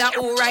say oh that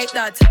who write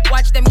that.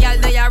 Watch them gal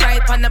they a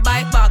right on the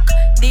bike back.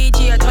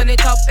 DJ turn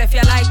it up if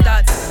you like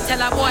that. Tell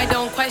a boy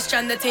don't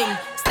question the thing.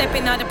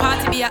 Stepping out the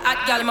party be a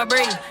hot gal my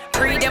bring.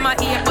 Free them I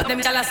eat but them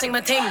gal I sing my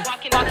thing.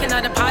 Walking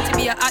out the party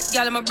be a hot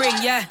gal my bring.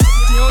 Yeah,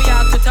 New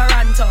York to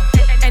Toronto.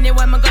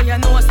 Anywhere me go, you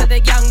know so the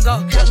gang go.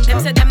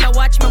 Them say them no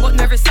watch me, but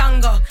every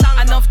song go.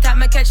 Enough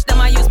time I catch them,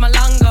 I use my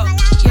longo.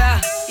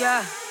 Yeah.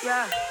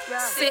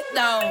 Sit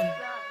down.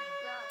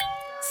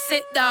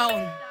 Sit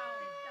down.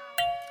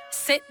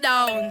 Sit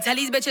down. Tell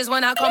these bitches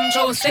when I come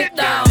through, sit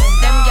down.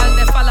 Them gal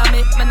they follow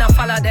me, me not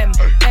follow them.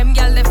 Them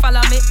gal they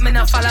follow me, me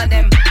not follow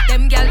them.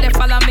 Them gal they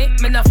follow me,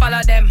 me not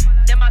follow them.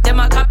 Them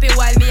a copy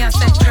while me a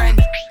set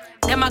trend.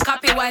 Them a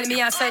copy while me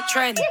a set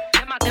trend.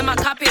 Them a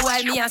copy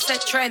while me a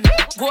set trend.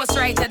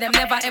 Ghostwriter, them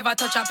never ever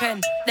touch a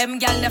pen. Them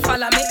gal they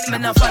follow me, me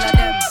not follow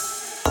them.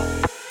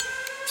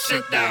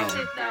 Sit down.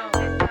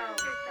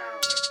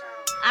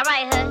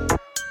 Alright, hood.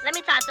 Let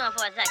me talk to him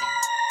for a second.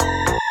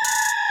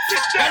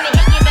 Let me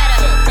hit you better.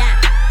 Sit down.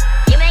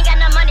 You ain't got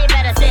no money,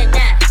 better sit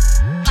down.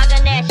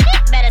 Talking that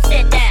shit, better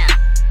sit down.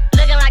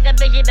 Looking like a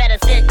bitch, you better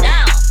sit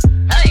down.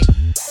 Hey,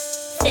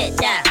 sit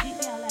down.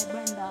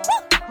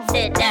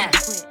 Sit down.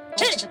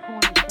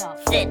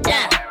 Sit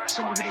down.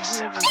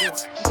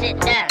 Sit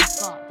down.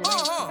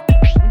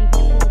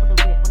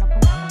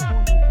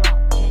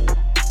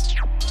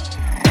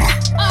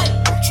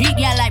 Treat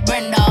ya like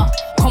Brenda.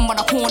 Come on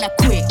the corner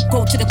quick.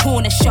 Go to the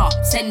corner shop.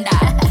 Send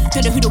that.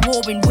 Don't know who the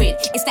warring with.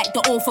 It's like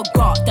the all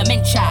forgot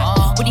dementia.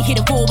 When you hit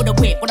the wall with a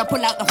whip. When I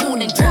pull out the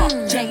horn and drop.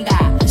 Jenga.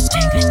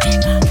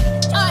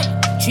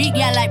 Treat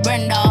ya like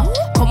Brenda.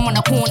 Come on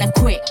the corner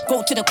quick.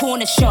 Go to the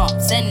corner shop.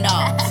 Send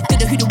that. Don't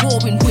know who the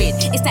warring with.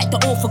 It's like the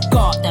all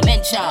forgot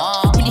dementia.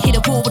 When you hit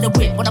the wall with a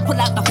whip. When I pull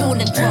out the horn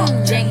and drop.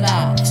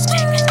 Jenga.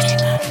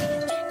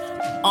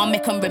 I'll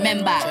make 'em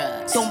remember.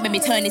 Don't make me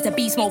turn into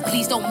beast mode.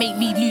 Please don't make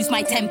me lose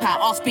my temper.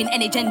 I'll spin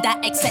any gender,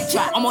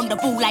 etc. I'm on the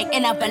ball like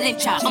Enna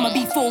Valencia. I'ma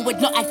be forward,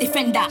 not a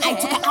defender. I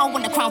took it out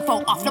when the crown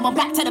fell off. Now I'm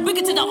back to the bring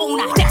it to the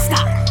owner. Dexter.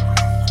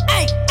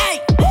 Hey,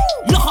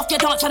 lock off your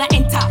dance when I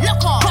enter.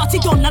 Lock off. Party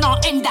done and I'll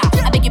end that.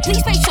 I beg you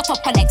please, please shut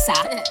up, Alexa.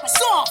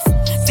 Soft,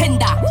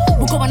 tender.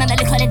 We're going on a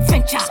little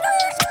adventure.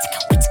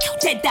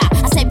 Dead that.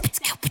 I say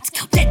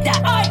dead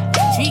that.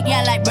 Treat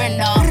ya like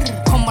Brenda.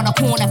 Come on the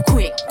corner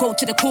quick. Go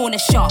to the corner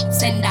shop.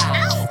 Send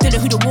out. Don't know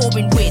who the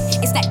warring with.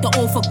 It's like the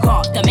all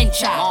forgot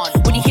dementia.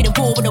 When you hit the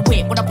wall with a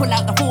whip. When I pull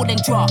out the fall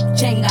and drop.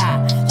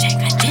 Jenga.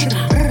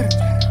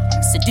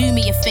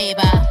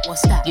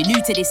 you're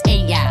new to this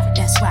area.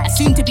 That's right. A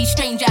soon to be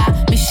stranger,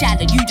 Miss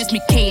Shallow, you just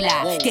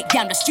Michaela. Get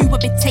down the stew a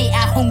potato,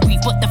 hungry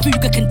but the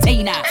food a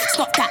container.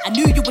 Stop that, I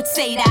knew you would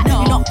say that.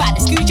 You're not bad,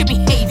 excuse your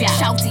behavior.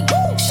 Shouty,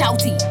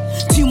 shouty,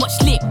 too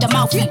much lip, the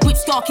mouthy.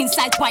 Whips dark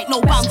inside, white,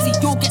 no bouncy.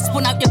 You'll get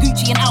spun out your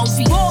Gucci and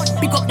Alfie.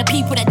 Big up the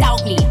people that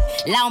doubt me.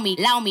 Allow me,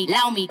 allow me,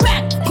 allow me.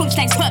 Bang,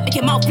 punchlines hurt, make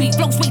your mouth bleed.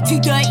 Flows way too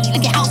dirty,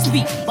 like your house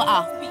beat.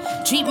 But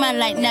treat man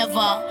like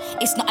never.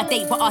 It's not a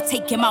date, but I'll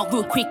take him out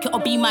real quick. It'll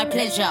be my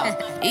pleasure.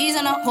 Ease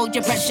on up, hold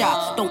your pressure.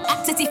 Don't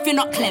act as if you're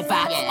not clever.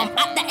 I'm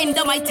at the end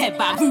of my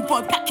tether. Rude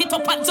boy, pack it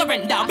up and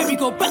surrender. Baby,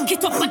 go back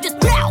it up and just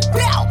blow,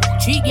 blow.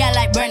 Treat ya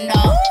like Brenda.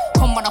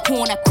 Come on the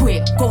corner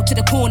quick. Go to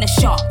the corner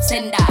shop.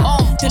 Send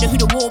that. To the who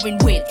the warring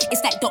with.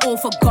 It's like the all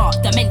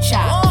forgot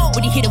dementia.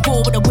 When you hit the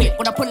wall with a whip.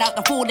 When I pull out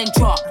the fall and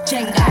drop.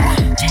 Jenga,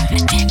 Jenga,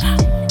 Jenga.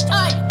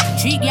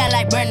 Treat ya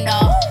like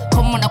Brenda.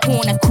 Come on the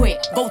corner quick.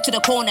 Go to the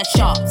corner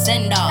shop.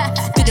 Send her.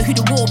 To the who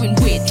the warring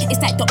with.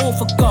 It's like the all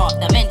forgot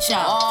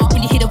dementia.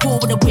 When you hit the wall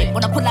with a whip.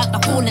 When I pull out the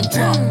fall and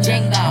drop.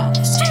 Jenga,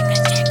 Jenga,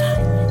 Jenga.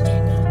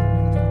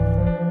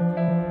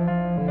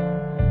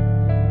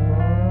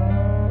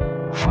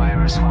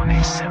 Virus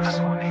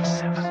 187.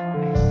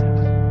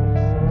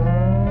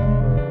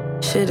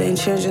 Shit ain't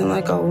changing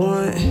like I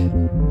want.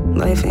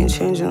 Life ain't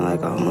changing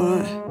like I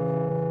want.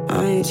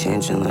 I ain't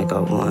changing like I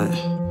want.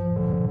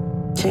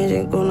 Change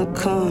ain't gonna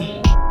come.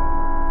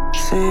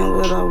 Saying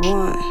what I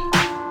want.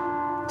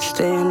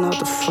 Staying out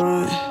the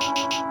front.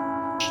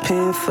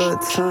 Paying for a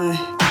ton.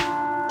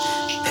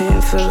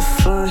 Paying for the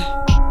fun.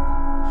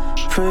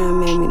 Praying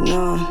made me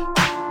numb.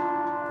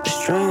 The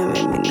strain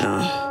made me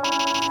numb.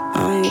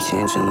 I ain't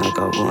changing like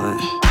I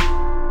want.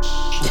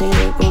 Change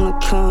ain't gonna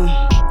come.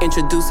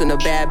 Introducing a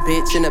bad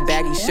bitch in a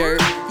baggy shirt.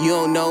 You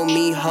don't know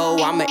me, ho,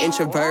 I'm an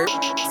introvert.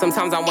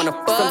 Sometimes I wanna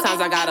fuck, sometimes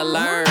I gotta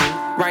learn.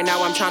 Right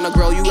now I'm trying to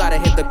grow, you gotta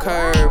hit the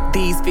curb.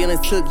 These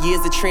feelings took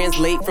years to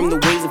translate from the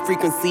waves and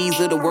frequencies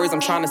of the words I'm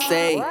trying to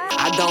say.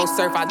 I don't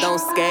surf, I don't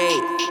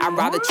skate. I'd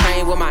rather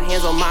train with my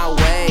hands on my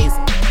ways.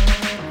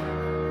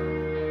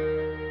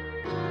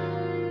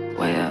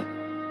 Way up.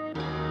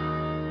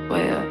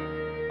 Way up.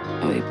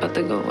 And we about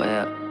to go way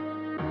up.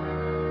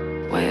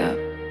 Way up.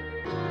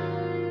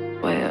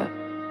 Way up.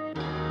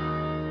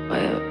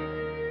 Way up.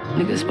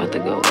 Niggas about to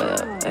go way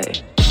up,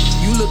 ayy.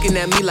 You looking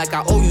at me like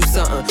I owe you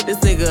something. This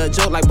nigga a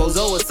joke like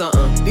Bozo or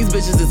something. These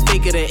bitches is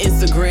faker than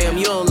Instagram.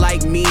 You don't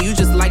like me, you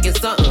just liking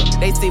something.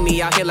 They see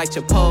me out here like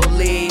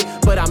Chipotle,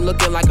 but I'm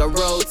looking like a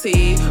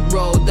roti.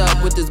 Rolled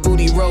up with this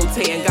booty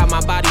rotating, got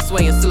my body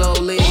swaying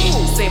slowly.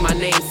 Say my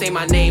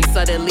name,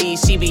 suddenly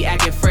she be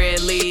acting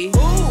friendly.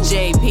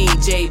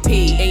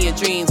 JP, in your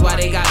dreams, why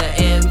they gotta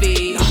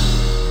envy?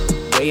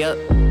 Way up,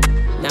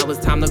 now it's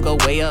time to go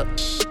way up.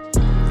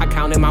 I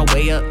counted my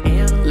way up,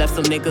 left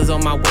some niggas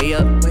on my way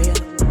up.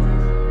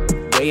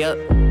 Way up,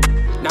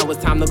 now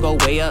it's time to go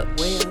way up.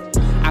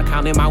 I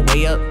counted my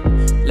way up,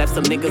 left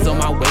some niggas on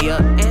my way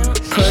up.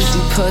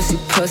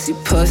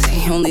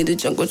 Pussy, only the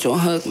jungle don't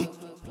hug me.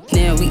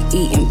 Now we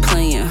eatin',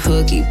 playin'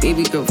 hooky.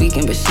 Baby girl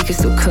vegan, but she can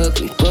still cook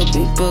me.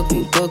 Book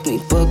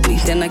me.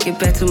 Then I get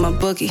back to my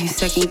bookie.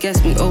 Second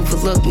guess me,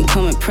 overlook me.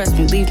 Come impress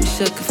me, leave me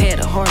shook. I've had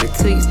a heart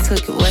till you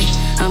took it away.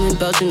 I'm in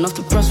Belgium off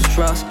the Brussels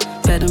sprouts.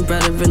 Bread and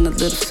butter in a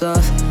little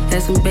sauce.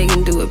 Add some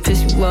bacon, do it,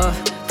 piss you off.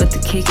 But the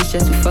cake is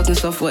just too fucking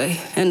soft way.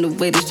 And the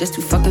weight is just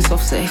too fucking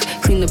soft safe.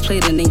 Clean the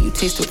plate and then you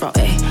taste the raw,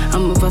 ayy.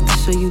 I'm about to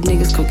show you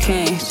niggas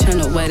cocaine.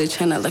 China white,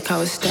 China like how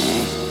it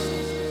stains.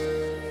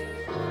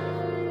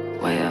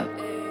 Way up.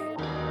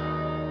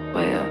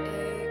 Way up.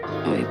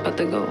 And we about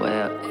to go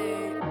way up.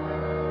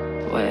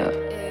 Way up.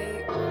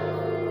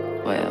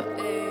 Way up.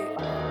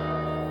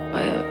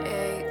 Way up.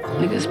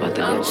 Niggas about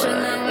to go way up. I'm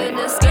chillin' with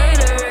the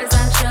skaters.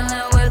 I'm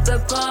chillin' with the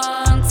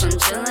punks. I'm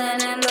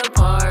chillin' in the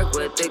park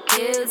with the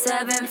kids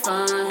having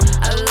fun.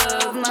 I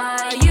love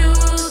my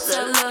youth. I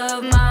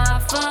love my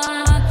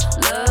fun.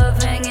 Love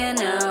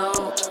hanging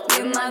out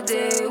with my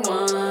day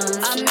ones.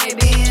 I may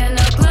be in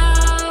a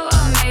cloud. I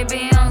may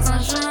be on some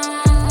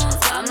shrooms.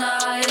 I'm the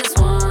highest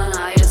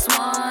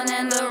one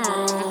in the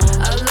room.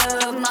 I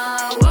love my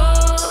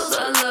walls.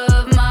 I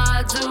love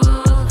my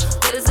dudes.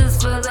 This is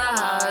for the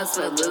highs,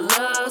 for the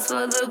lows,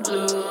 for the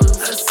blues.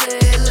 I say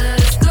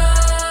let's go.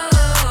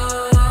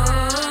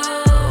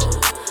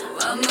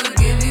 I'ma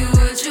give you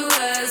what you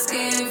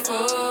asking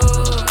for.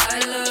 I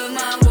love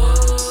my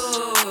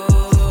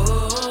walls.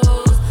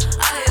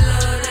 I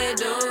love that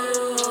door.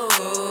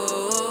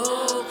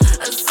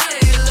 I say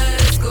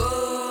let's go.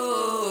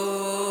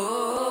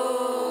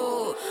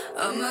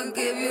 I'ma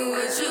give you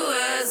what you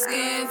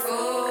asking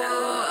for.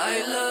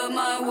 I love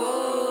my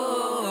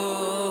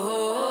walls.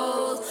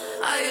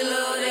 I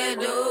love that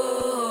door.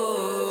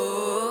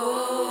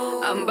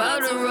 I'm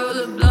about to roll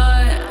a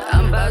blunt.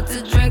 I'm about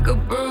to drink a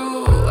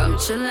brew. I'm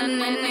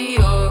chillin' in New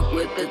York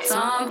with the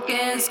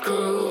Tompkins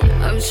crew.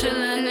 I'm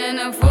chillin' in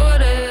the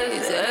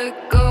 40s,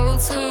 Echo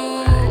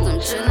 2s. I'm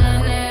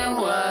chillin'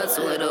 in Watts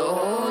with a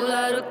whole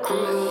lot of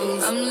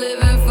crews. I'm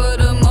living for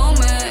the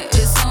moment.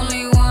 It's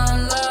only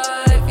one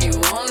life. You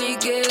only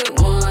get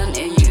one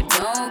and you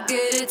don't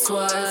get it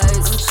twice.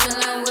 I'm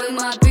chillin' with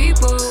my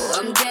people.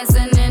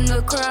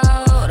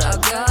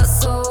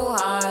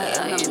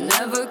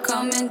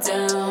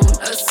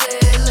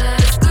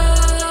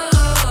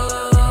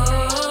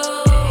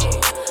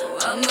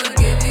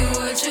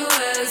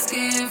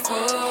 asking for.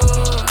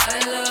 I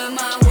love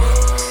my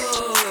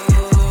woes.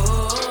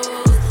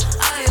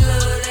 I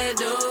love that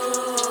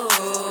dough.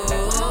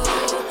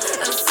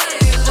 I say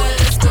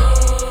let's go.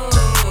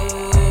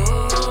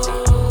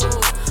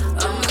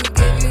 I'ma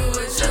give you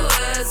what you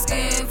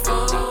asking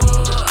for.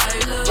 I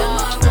love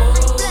my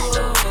woes.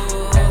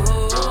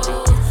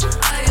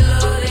 I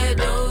love that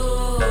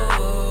dough.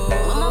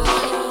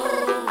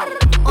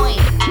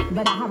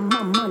 But I have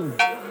my money.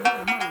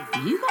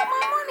 You got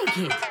my money,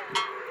 kid.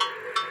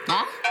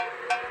 Huh?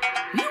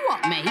 You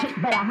what, mate?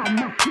 But I have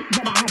my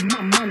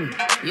money.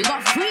 You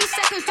got 3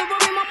 seconds to run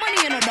me my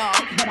money in a dog.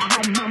 But I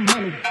have my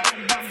money.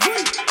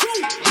 3, 2,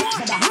 1.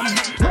 But I have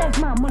my. Where's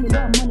my money?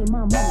 My money, my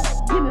money.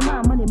 Give me my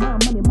money, my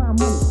money, my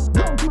money.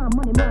 Where's my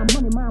money? My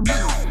money, my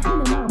money. Give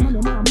me my money,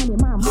 my money,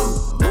 my money.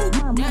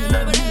 My money, my money,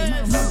 my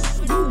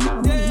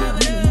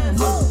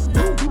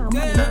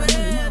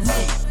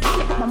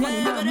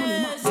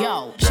money.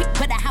 Yo, shit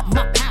better have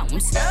my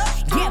pounds.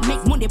 Yeah,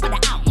 make money by the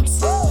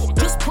ounce.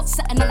 Just put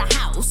something on the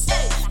house.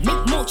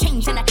 Make more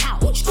change than a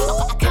couch. I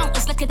got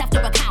accountants looking after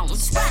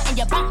accounts. And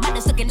your bank man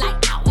is looking like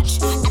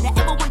ouch. I don't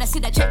ever wanna see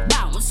the check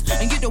bounce.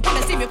 And you don't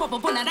wanna see me pop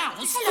up on an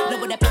ounce. Look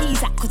where the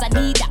peas at, cause I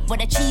need that. Where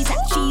the cheese at,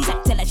 she's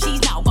at. Tell her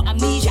she's now got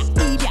amnesia.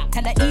 Idiot,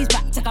 tell her ease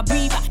back, take a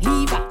breather,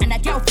 leave her. And the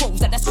girl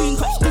froze and the screen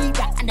crash,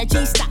 feedback. And the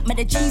G-stack, made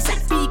the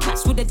G-sack.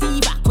 B-class with the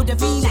D-back, with the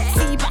V-neck.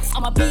 C-bass,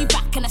 I'ma be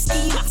back and a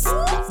ski-mass.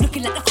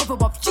 Looking at the cover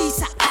of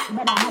G-sack.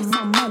 But I have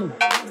my money.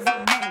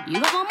 You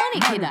got my money,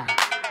 kidda.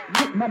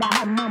 But I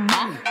have my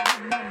money.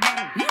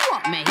 You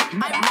what, mate? I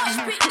must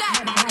pick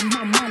that. But I have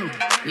my money.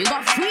 You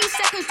got 3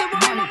 seconds to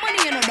run my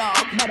money in a dog.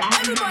 But I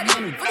have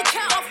everybody, for the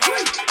count of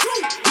 3,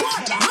 2,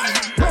 1.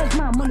 Where's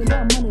my money,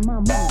 my money, my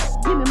money?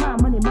 Give me my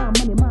money, my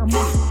money, my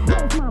money.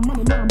 Where's my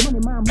money, my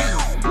money, my money?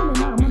 Give me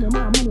my money,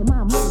 my money,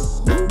 my money.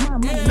 Where's my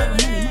money, my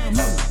money, my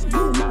money?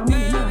 Give me my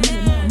money, my money,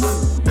 my money.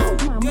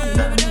 Where's my money, my money,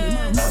 my money?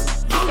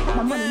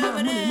 My money, my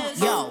money, my money.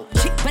 Yo,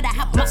 chick better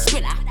have my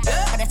thriller.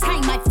 By the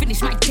time I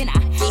finish my dinner, I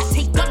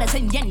take dollars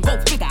and yen, go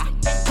figure.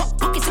 Pop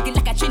pockets looking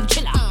like a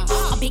chinchilla.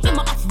 I'll be in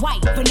my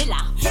off-white vanilla.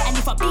 And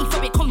if I beef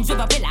up, it comes with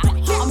a villa.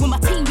 I'm with my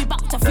team, we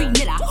back to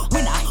 3-0.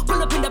 Winner,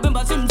 pull up in the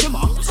bimbers and dimmer.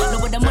 Know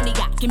where the money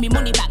at, give me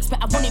money back.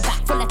 But I want it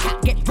back full of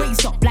cat. Get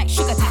raised up like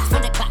sugar tax for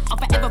the clap. I'll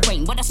forever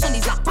rain where the sun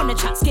is at. On the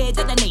chat, scared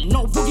of the name.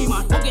 No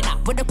boogeyman, booging up.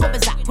 Where the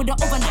covers at, with the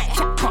overnight.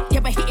 Jackpot,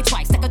 yeah, I hit it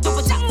twice like a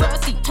double tap.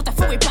 Firstly, tried to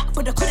throw it back,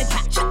 but I couldn't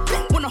catch.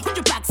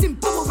 100 bags in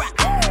bubble wrap.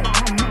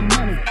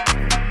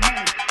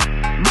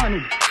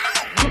 Money.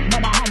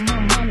 But I have my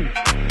money.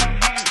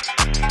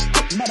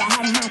 But I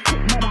have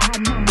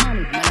my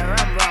money. When I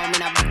run round,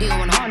 and I deal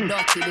on hard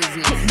dirty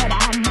business. But I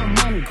have my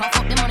money. Cough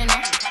up the money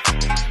now.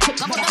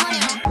 Cough up the money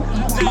now.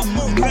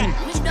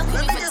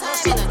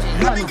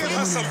 Let me give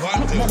us a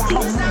bundle. Give us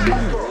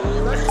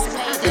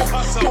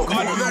a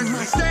bundle.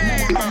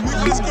 We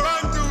just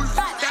gone through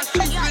that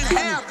she's been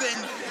having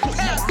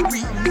past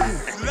week.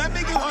 Let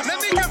me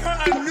give her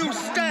a new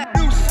style.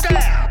 New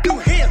style. New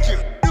hairdo.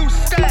 New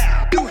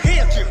style. New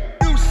hairdo.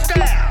 New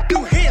style.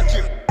 New hairdo.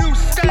 New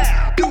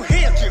style. New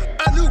hairdo.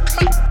 A new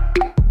color.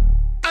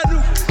 A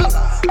new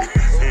color.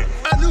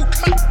 A new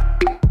color.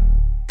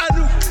 A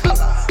new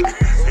color.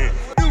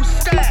 New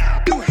style.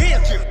 New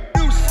hairdo.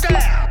 New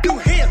style. New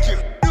hairdo.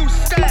 New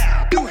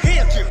style. New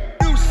hairdo.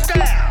 New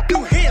style.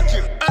 New hairdo.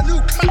 A new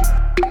color.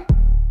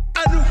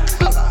 A new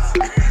color.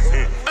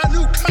 A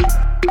new color.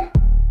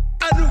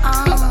 A new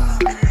color.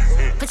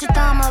 Put your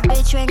thumb up,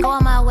 bitch, you ain't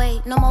going my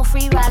way. No more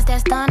free rides,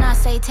 that's done, I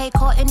say. Take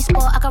court, any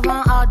sport, I can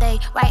run all day.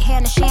 Right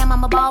hand, the sham,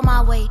 I'ma ball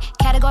my way.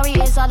 Category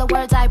is all the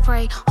words I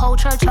pray. Whole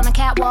church on the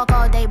catwalk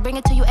all day. Bring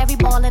it to you every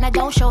ball, and I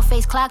don't show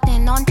face. Clocked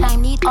in on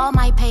time, need all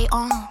my pay.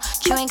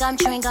 Chewing gum,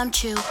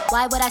 chew.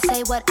 Why would I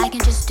say what I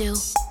can just do?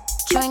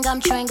 Chewing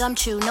gum,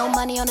 chew. No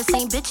money on the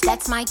same bitch,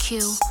 that's my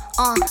cue.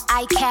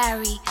 I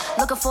carry.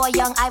 Looking for a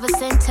young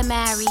Iverson to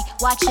marry.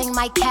 Watching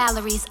my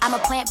calories. I'm a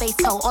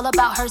plant-based hoe, all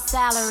about her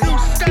salary. New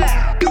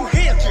style, new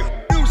hairdo.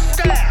 New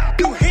style,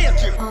 new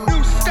hairdo.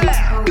 New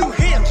style, new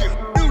hairdo.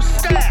 New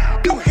style,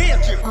 new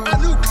hairdo. A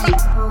new color.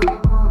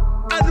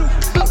 A new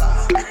color.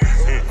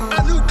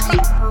 A new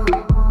color.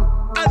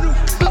 A new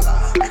color.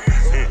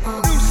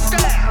 New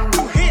style,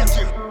 new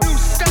hairdo. New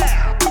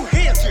style, new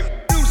hairdo.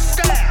 New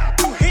style,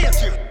 new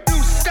hairdo.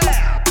 New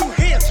style, new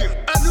hairdo.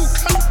 A new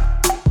color.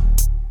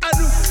 A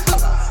new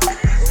color.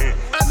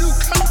 A new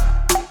color.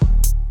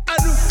 A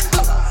new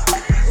color.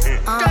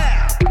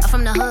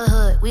 From the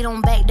hood, we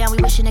don't back down, we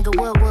wish a nigga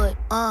would.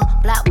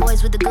 Black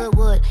boys with the good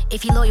wood.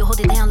 If you loyal, hold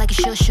it down like it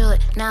should.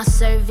 Now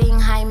serving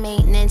high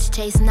maintenance,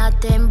 chase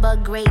nothing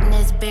but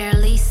greatness.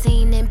 Barely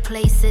seen in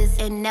places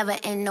and never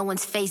in no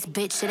one's face,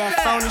 bitch. So that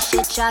phony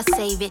shit, y'all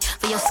save it.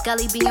 For your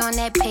scully be on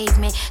that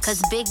pavement.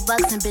 Cause big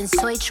bucks and Benz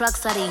toy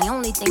trucks are the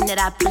only thing that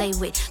I play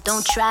with.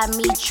 Don't try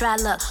me, try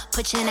luck.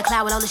 Put you in the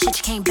cloud with all the shit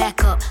you can't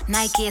back up.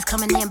 Nike is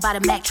coming in by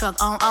the Mack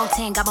truck. On all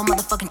 10, got my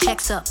motherfucking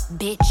checks up,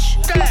 bitch.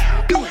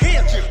 Style, new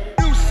hairdo.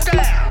 New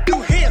style,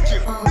 new hairdo.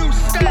 New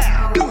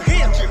style, new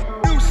hairdo.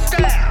 New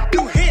style,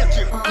 new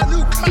hairdo. A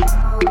new color.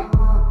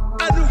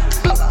 A new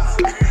color.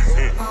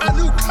 A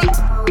new color.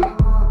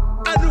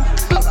 A new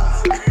color.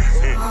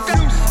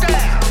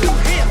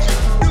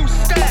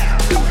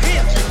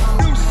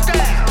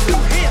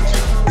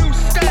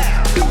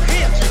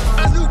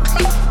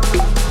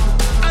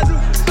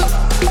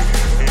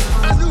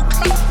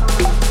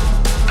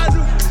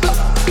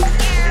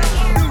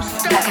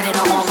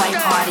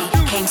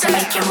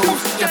 make you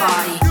move your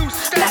body.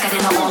 Blacker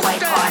than an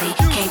all-white party.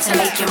 Came to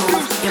make you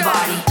move your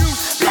body.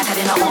 Blacker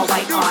than an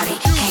all-white party.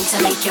 Came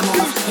to make you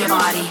move your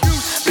body.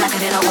 Blacker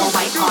than an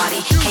all-white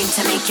party. Came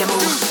to make you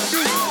move.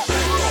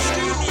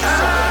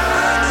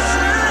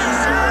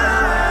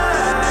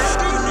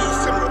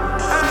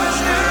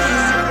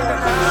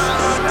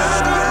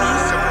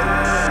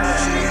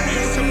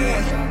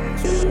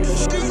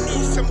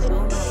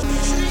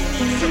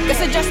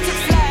 Guess I just took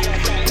flight.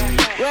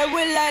 Where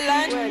will I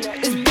land?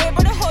 This babe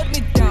wanna hold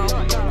me down.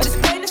 I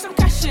just paying some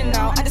cash in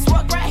now. I just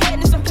walk right here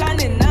and some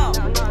planning now.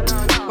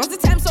 What's the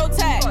time so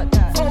tight?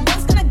 For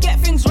once gonna get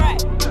things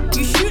right.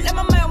 You shoot like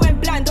my mind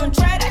went blind. Don't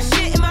try that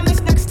shit in my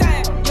mix next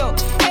time. Yo,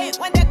 hate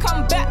when they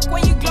come back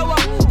when you glow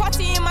up.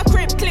 Party in my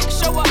crib, click,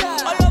 show up.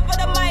 All over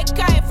the mic,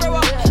 I throw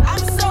up. I'm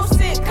so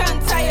sick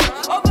and tired.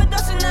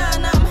 Overdosing now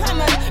and I'm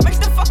hammered. Makes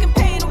the fucking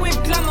pain with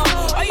glamour.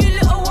 All you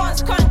little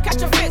ones can't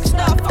catch a fix.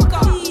 Nah, fuck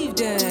up.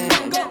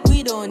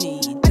 We don't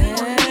need them.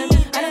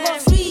 And I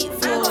got sweet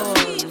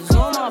flows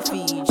on my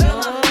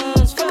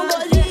features. From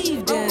what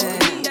leave them.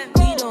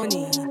 We don't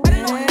need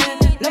them.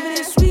 Loving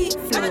the sweet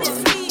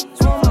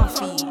flows on my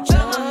features.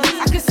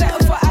 I can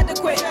settle for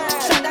adequate.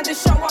 Shut down the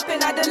show up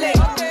in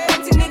Adelaide.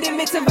 Empty needing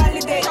me to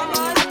validate.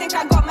 I think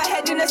I got my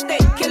head in a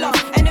state. Kill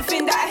off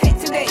anything that I hate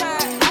today.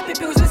 Happy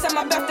pills inside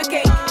my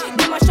birthday cake.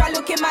 They must try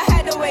looking my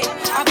head away.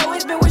 I've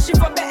always been wishing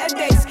for better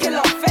days. Kill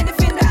off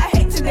anything that I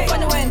hate today.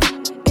 Funny when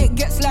it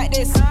gets like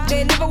this.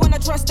 They never wanna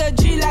trust a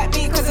G like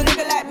me, cause a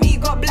nigga like me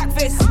got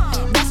blackface.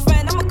 That's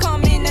fine, I'ma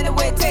come in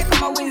anyway. Take all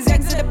my wings,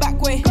 exit the back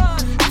way.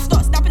 I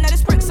start snapping at the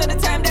spricks of the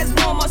time, there's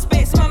no more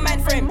space in my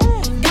mind frame.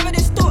 Gather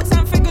these thoughts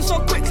and figures so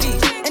quickly.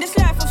 In this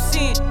life I've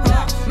seen,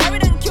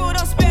 married and killed,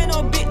 don't spare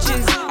no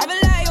bitches. I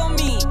rely on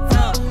me,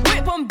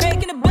 whip on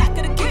bake in the back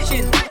of the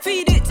kitchen.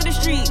 Feed it to the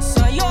streets,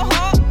 your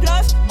heart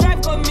plus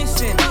drive go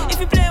missing. If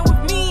you're playing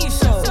with me,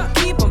 so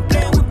keep on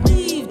playing with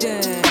me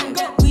then.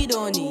 We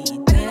don't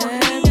need them.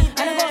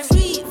 And I got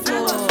sweet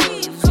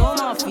flows on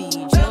my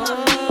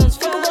features.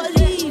 From what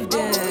leave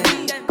them.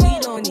 We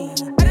don't need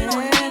them.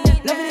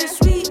 Loving the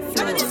sweet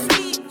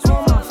flows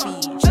on my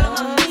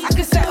features. I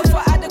can settle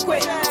for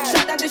adequate.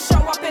 Shut down the show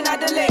up in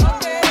Adelaide.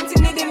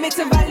 Empty needing me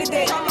to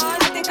validate.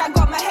 I think I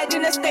got my head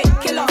in a state.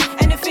 Kill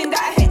off anything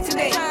that I hate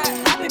today.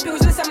 Happy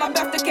pills inside my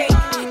birthday cake.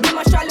 They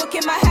must try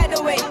looking my head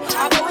away.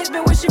 I've always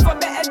been wishing for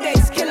better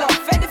days. Kill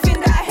off anything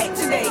that I hate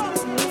today.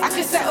 I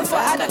can settle for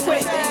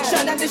adequate.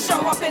 Shut down the show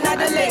up in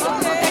Adelaide.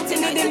 Empty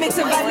needing me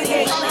to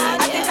validate.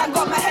 I think I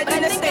got my head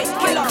in a state.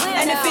 Kill off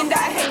anything that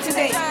I hate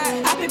today.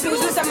 Happy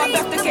pills inside my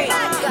birthday cake.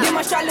 They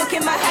must try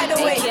looking my head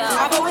away.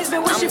 I've always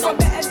been wishing for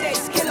better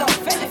days. Kill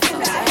off anything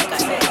that I hate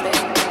today.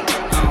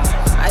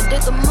 I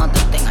did the mother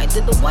thing, I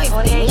did the wife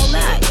thing, all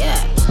that, yeah.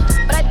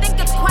 But I think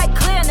it's quite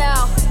clear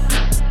now.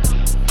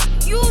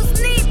 You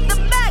need the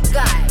bad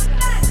guy.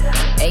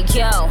 Hey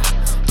yo,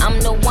 I'm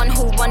the one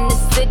who run the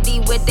city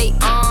where they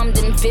armed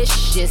and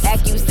vicious.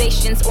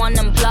 Accusations on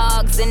them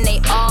blogs and they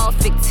all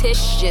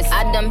fictitious.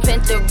 I done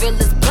bent the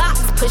realest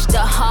blocks, push the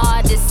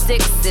hardest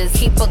sixes.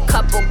 Keep a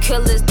couple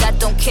killers that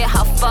don't care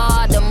how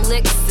far them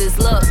licks is.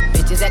 Look,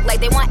 bitches act like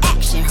they want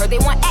action, heard they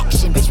want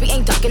action. Bitch, we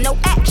ain't ducking no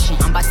action.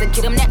 I'm about to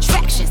get them that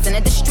traction, send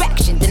a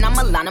distraction, then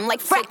I'ma line them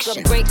like fractions.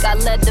 Take a break, I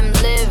let them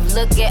live,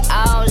 look at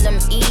all them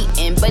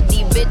eating. But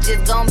these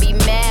bitches gon' be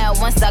mad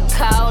once I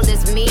call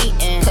this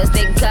meeting. Cause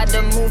they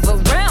gotta move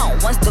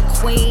around once the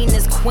queen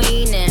is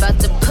queening. About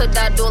to put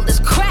out all this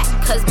crack,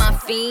 cause my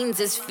fiends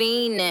is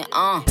fiending.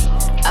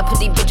 I put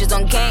these bitches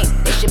on game,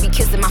 they should be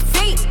kissing my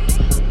feet.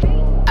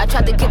 I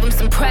tried to give them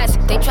some press,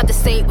 they tried to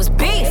say it was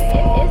beef.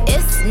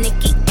 It's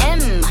Nicki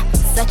M,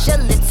 such a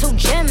little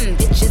gem.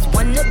 Bitches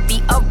wanna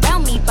be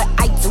around me, but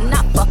I do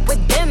not fuck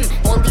with them.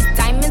 All these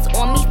diamonds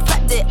on me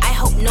flooded, I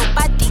hope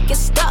nobody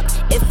gets stuck.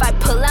 If I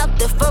pull out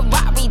the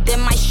Ferrari, then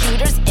my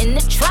shooter's in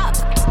the truck.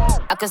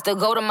 I can still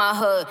go to my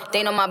hood,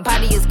 they know my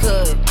body is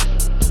good.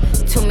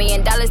 $2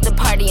 million to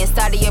party in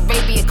Saudi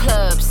Arabia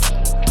clubs.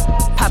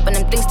 Popping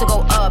them things to go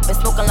up and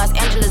smoking Los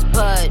Angeles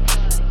bud.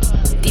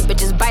 These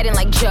bitches biting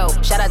like Joe.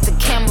 Shout out to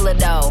Kimla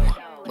though.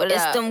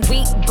 It's them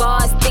weak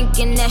bars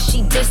thinking that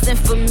she dissing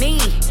for me.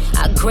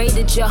 I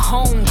graded your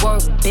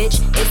homework,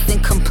 bitch. It's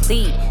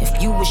incomplete.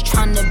 If you was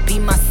tryna be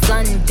my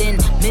son, then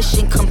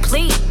mission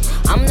complete.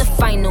 I'm the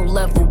final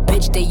level,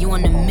 bitch. That you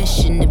on a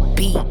mission to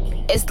be.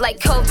 It's like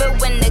COVID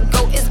when the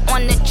GOAT is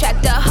on the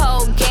track, the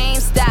whole game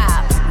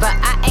stop. But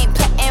I ain't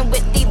playing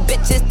with these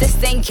bitches,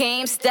 this ain't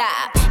game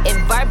stop.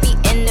 If Barbie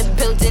in the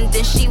building,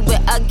 then she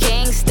with a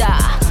gangsta.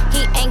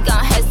 He ain't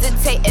gon'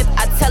 hesitate if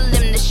I tell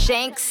him to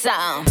shank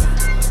some.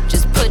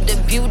 Just put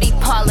the beauty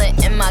parlor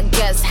in my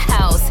guest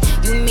house.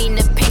 You mean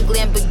the pink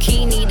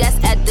Lamborghini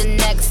that's at the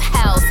next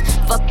house?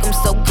 Fuck him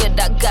so good,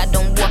 I got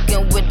him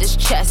walking with his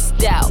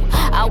chest out.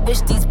 I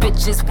wish these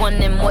bitches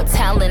wanted more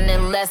talent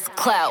and less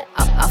clout.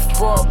 I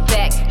fall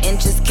back and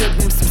just give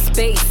him some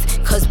space.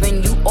 Cause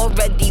when you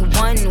already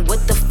won,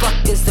 what the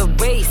fuck is a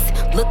race?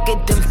 Look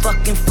at them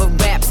fucking for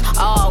raps,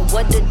 oh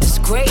what a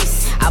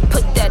disgrace. I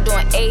put that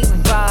on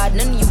A-Rod,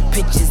 none of you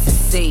bitches is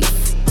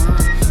safe.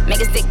 Make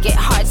his dick get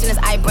hard soon as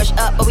I brush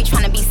up, but we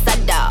tryna be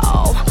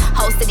subtle.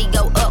 Whole city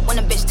go up when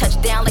a bitch touch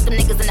down like the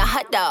niggas in the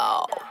hut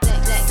dog.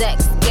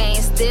 Sex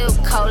game still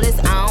cold as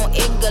on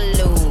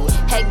igloo.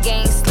 Head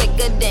game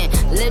slicker than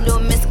Little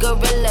Miss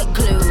Gorilla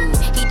Glue.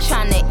 He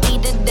tryna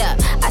eat it up.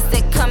 I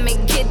said come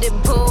and get it,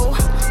 boo.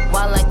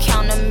 While I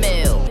count a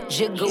mill.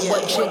 Jiggle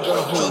what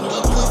jiggle who. He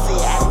need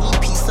pussy, I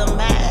need peace of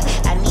mind.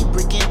 I need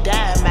brick and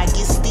dime. I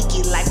get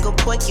sticky like a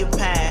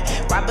porcupine.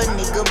 Rob a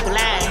nigga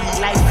blind. He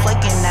like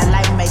fucking, I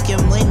like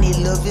making money.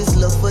 Love is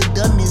love for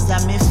dummies.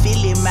 I'm in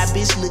Philly, my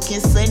bitch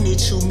looking sunny.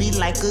 Chew me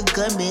like a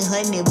gummy.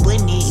 Honey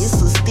bunny, it's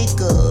a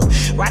sticker.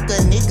 Rock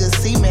a nigga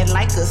semen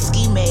like a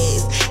ski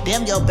mask.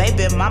 Damn, your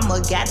baby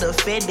mama got a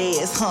fat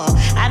ass, huh?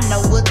 I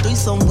know a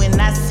threesome when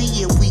I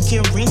see it. We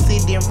can rinse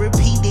it and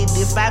repeat it.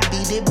 If I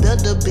beat it,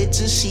 build a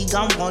bitch, she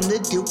gon' wanna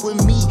deal with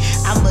me.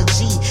 I'm a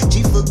G,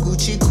 G for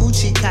Gucci,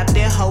 Coochie. Cop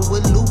that hoe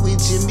with Louis,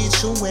 Jimmy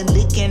chewing,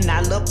 licking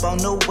all up on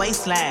the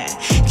waistline.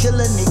 Kill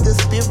a nigga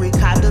spirit,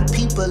 call the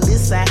people,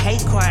 it's a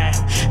hate crime.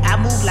 I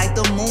move like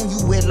the moon, you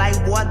wet like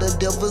water,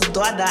 devil's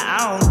daughter.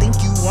 I don't think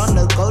you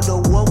wanna go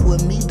to war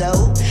with me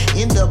though.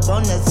 End up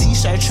on a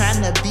t-shirt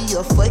tryna be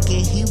a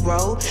fucking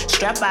hero.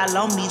 Strap all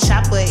on me,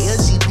 chopper,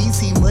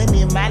 LGBT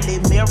money, Miley,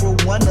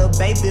 marijuana,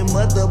 baby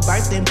mother,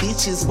 birthing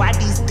bitches. Why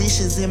these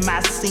dishes in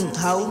my sink,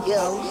 ho?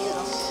 Yo.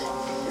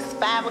 It's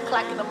 5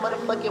 o'clock in the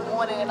motherfucking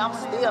morning and I'm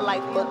still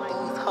like, fuck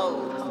these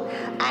hoes.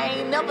 I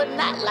ain't never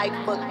not like,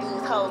 fuck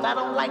these hoes. I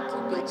don't like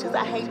you bitches.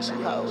 I hate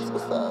you hoes.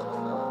 What's up?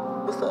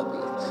 What's up,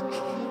 bitch?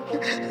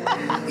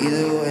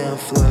 Either way, I'm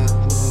fly.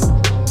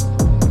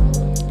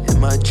 And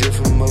my drip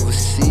from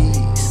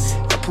overseas.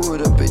 I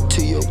pulled up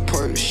into your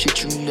purse,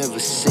 shit you never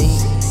seen.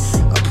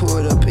 I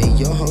pulled up in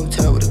your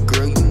hotel with a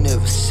girl you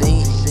never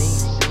seen.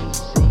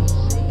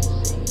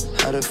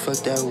 How the fuck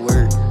that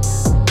work?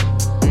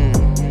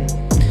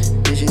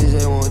 Bitches,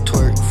 they won't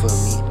twerk for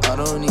me. I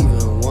don't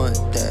even want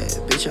that.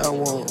 Bitch, I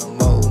want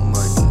more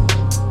money.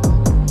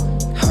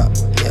 Ha,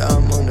 yeah,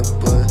 I'm on the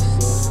bus.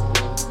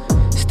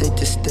 State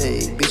to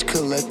state, bitch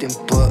collecting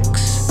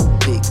bucks.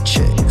 Big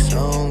checks, I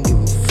don't give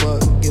a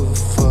fuck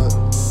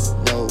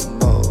no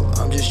more.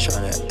 I'm just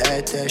tryna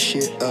add that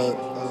shit up.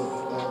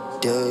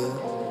 Duh,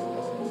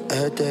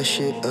 add that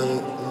shit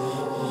up.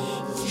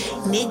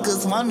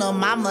 Niggas want a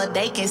mama,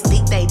 they can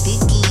stick they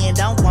dick in,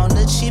 don't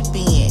wanna chip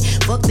in.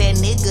 Fuck that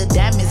nigga,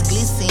 diamonds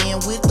glisten.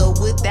 With or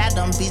without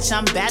them, bitch,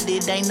 I'm bout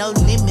it. Ain't no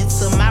limit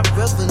to my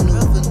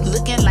revenue.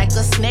 Looking like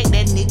a snack,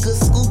 that nigga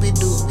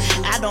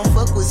Scooby-Doo. I don't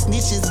fuck with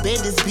snitches,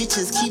 baddest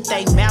bitches, keep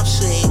they mouth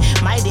shut.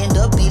 Might end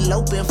up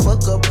eloping,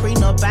 fuck a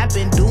prenup. I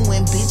been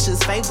doing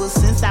bitches favors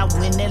since I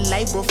went in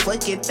labor.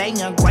 Fuck it, they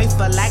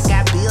ungrateful. I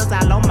got bills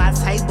all on my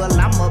table,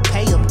 I'ma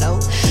pay them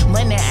though.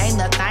 Money ain't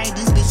a thing,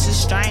 these bitches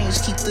strange.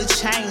 Keep the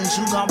change,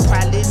 you gon'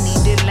 probably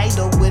need it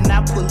later when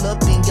I pull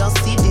up in your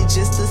city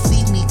just to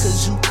see me.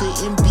 Cause you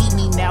couldn't beat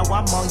me, now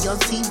I'm on your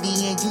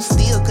TV and you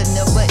still could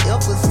never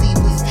ever see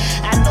me.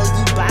 I know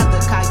you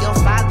bother, call your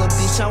father,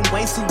 bitch, I'm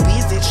way too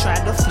busy, try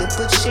to flip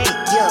a check,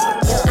 yeah.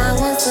 I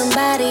want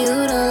somebody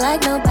who don't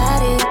like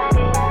nobody.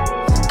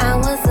 I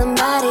want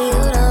somebody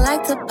who don't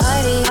like to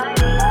party.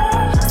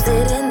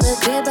 Sit in the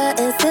crib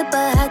and sip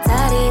a hot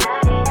toddy.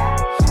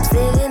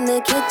 Sit in the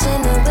kitchen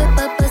and whip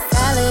up a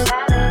salad.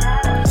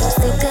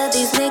 Sick of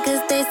these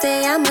niggas, they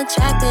say I'm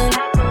attracting.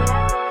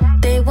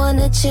 They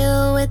wanna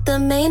chill with the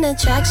main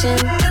attraction.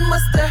 It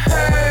must've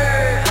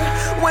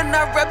hurt when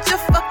I rubbed your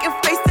fucking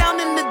face down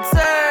in the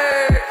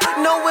dirt.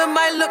 Know it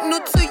might look new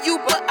to you,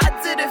 but I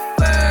did it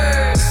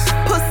first.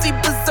 Pussy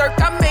berserk,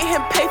 I made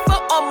him pay for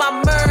all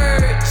my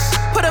merch.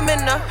 Put him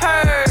in the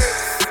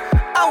hearse.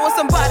 I want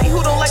somebody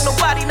who don't like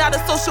nobody, not a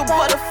social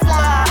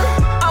butterfly.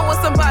 I want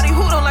somebody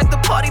who don't like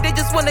the party, they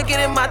just wanna get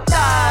in my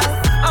thighs.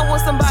 I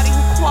want somebody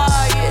who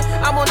quiet,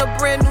 I'm on a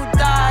brand new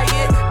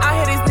diet.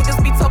 I hear these niggas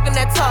be talking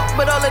that talk,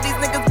 but all of these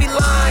niggas be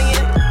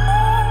lying.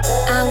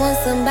 I want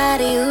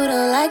somebody who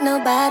don't like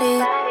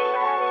nobody.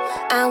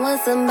 I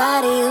want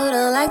somebody who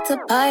don't like to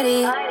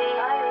party.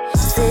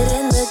 Sit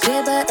in the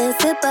crib and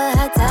sip a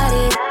hot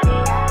toddy.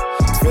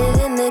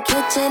 Sit in the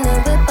kitchen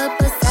and whip up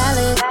a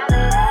salad.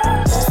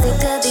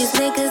 Sick of these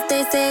niggas,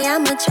 they say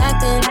I'm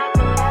attracting.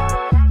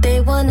 They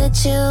wanna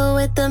chill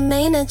with the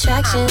main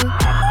attraction.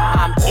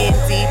 I'm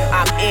indie,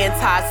 I'm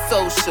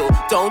antisocial.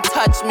 Don't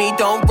touch me,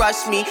 don't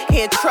rush me.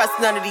 Can't trust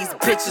none of these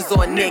bitches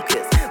or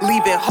niggas.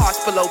 Leaving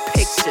hearts below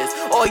pictures.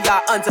 All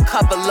y'all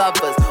undercover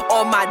lovers.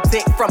 On my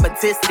dick from a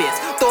distance.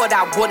 Thought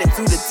I wouldn't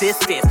do the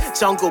distance.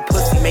 Jungle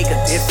pussy make a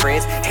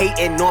difference.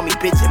 Hating on me,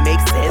 bitch, it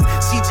makes sense.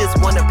 She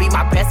just wanna be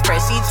my best friend.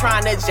 She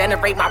tryna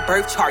generate my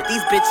birth chart.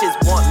 These bitches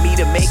want me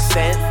to make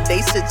sense.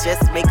 They should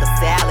just make a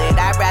salad.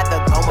 I'd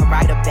rather go and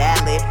write a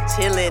ballad.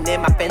 Chillin'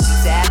 in my Fenty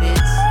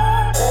Savage.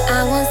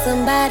 I want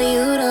somebody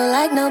who don't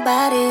like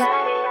nobody.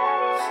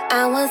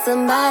 I want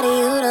somebody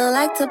who don't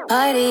like to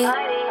party.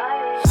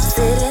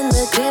 Sit in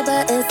the crib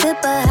and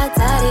sip a hot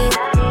toddy.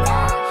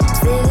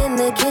 Sit in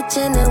the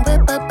kitchen and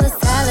whip up a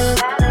salad.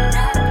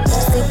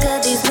 Sick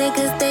of these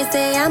niggas, they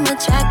say I'm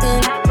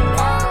attracting.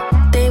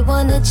 They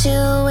wanna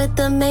chill with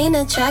the main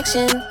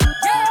attraction.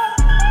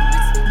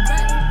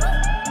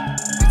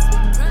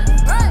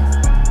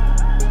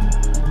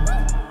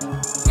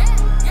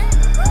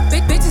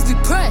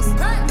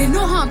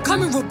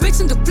 Coming real bitch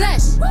in the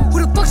flesh.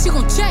 Who the fuck she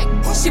gon' check?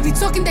 She be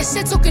talking that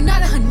shit, talking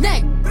out of her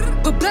neck.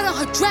 Put blood on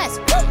her dress.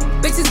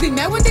 Bitches be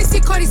mad when they see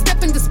Cardi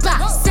step in the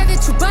spot. Say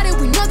that you bought it,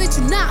 we know that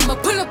you not. I'ma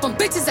pull up on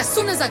bitches as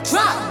soon as I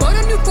drop. Bought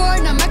a new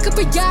foreign, I might up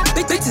a yacht.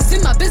 Bitches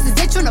in my business,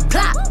 they tryna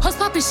plot. Hoes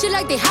poppin' shit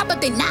like they hot,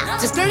 but they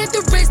not. Just flirted the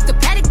wrist, the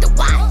paddock, the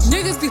watch.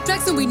 Niggas be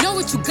flexin', we know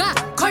what you got.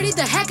 Cardi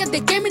the hack at the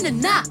game in the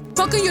knot.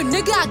 Fuckin' your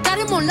nigga, I got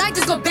him on light.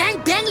 Just go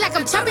bang, bang like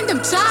I'm chopping them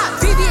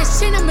chops. VVS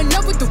chain, I'm in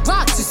love with the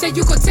rocks. You said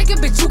you gon' take it,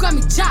 bitch, you got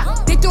me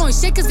chopped. They throwin'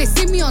 shit cause they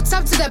see me on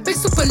top. To that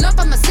bitch super love,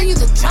 I'ma send you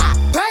the drop.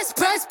 Press,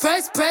 press,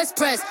 press, press,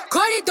 press.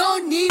 Cardi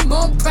don't need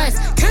more press.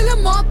 Kill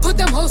them all, put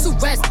them hoes to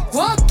rest.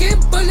 Walk in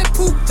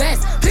bulletproof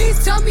vest.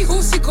 Please tell me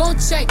who she gon'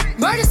 check.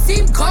 Murder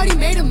scene, Cardi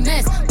made a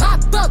mess.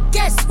 Pop up,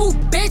 guess who,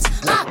 bitch?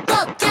 Pop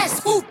up, guess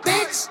who,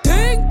 bitch?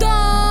 Ding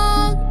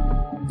dong.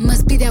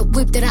 Must be that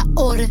whip that I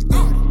ordered.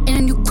 And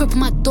a new crib for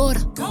my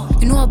daughter.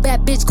 You know a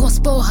bad bitch gon'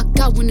 spoil her.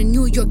 Got one in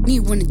New York,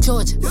 need one in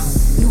Georgia.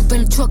 New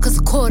Bentley truck is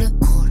a quarter.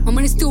 My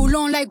money still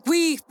long like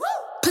weed.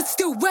 Pussy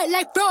still wet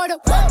like Florida.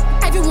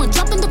 Everyone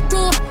drop on the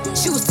floor.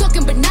 She was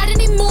talking, but not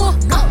anymore.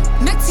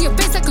 Next to your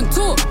face like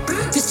contour.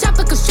 This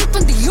chopper come straight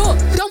from the York.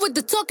 Done with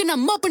the talking,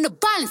 I'm open to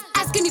violence.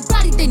 Ask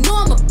anybody, they know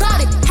I'm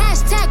about it.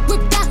 Hashtag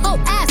whip that whole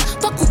ass.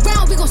 Fuck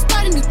around, we gon'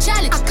 start a new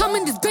challenge. I come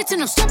in this bitch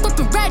and I'm strapped up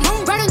and ready.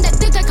 Right on that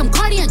dick like I'm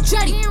Cardi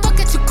Andretti. Fuck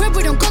at your crib,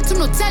 we don't go to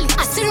no telly.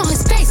 I sit on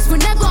his face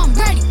whenever I'm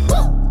ready.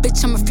 Woo!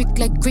 Bitch, I'm a freak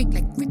like Greek.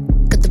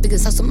 Got the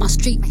biggest house on my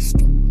street.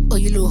 Oh,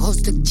 you little hoes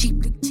look cheap.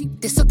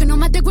 They sucking on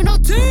my dick with no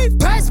teeth.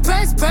 Press,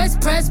 press, press,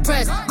 press,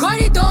 press.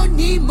 Cardi don't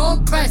need more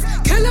press.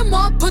 Kill them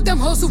all, put them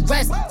hoes to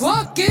rest.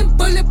 Walk in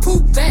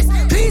bulletproof vest.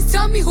 Please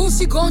tell me who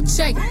she gon'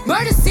 check.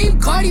 Murder scene,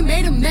 Cardi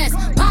made a mess.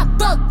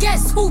 Pop up,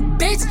 guess who,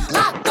 bitch?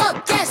 Pop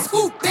up, guess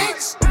who,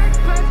 bitch? Press,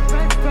 press,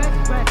 press,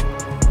 press, press.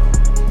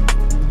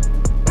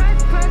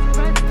 Press, press,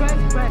 press,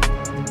 press, press.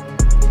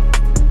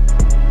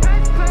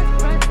 Press, press,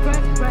 press,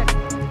 press, press.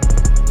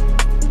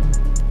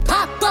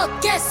 Pop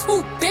up, guess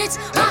who, bitch?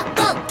 Pop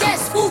up,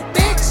 guess who, bitch?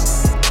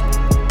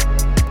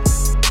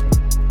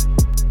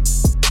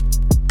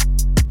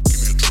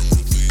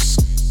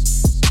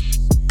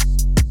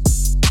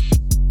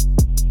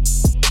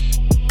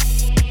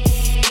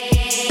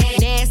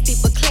 Nasty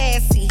but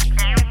classy.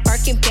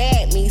 Birkin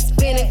bag me.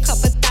 Spend a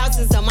couple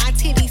thousands on my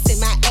titties and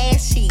my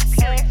ass cheeks.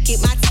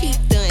 Get my teeth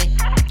done.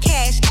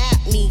 Cash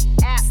at me.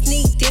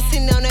 Sneak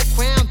dissing on the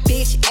ground,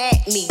 bitch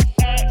at me.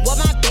 What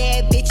my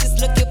bad bitches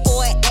looking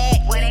for an act.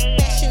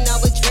 Fashion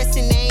over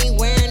dressing, they ain't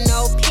wearing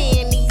no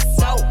panties.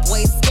 So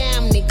boy,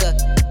 scam nigga,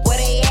 where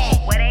they at?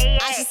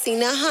 I just seen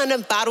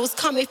 100 bottles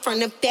coming from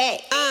the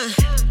back. I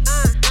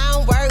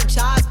don't work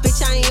jobs,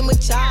 bitch, I am a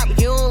job.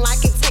 You don't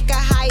like it, take a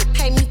hike,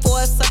 pay me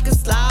for a sucker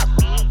slop.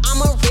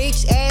 I'm a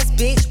rich ass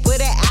bitch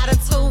with an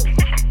attitude.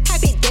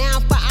 Pipe it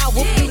down for I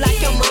whoop you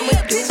like your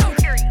mama do.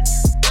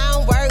 I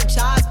don't work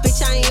jobs,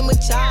 bitch, I am a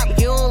job.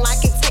 You don't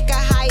like it, take a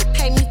hike,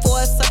 pay me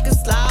for a sucker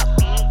slop.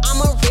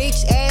 I'm a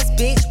rich ass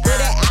bitch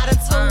with an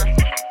attitude.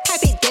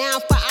 Pipe it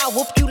down for I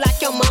whoop you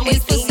like your mama do.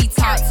 This pussy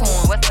talk to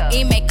him.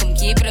 It make him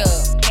give it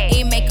up.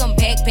 It make him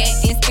back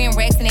and spin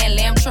racks in that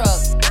lamb truck.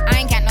 I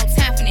ain't got no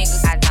time for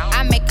niggas.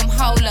 I make them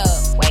hold up.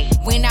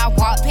 When I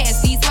walk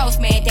past these hoes,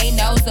 man, they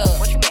nose up.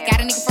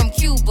 Got a nigga from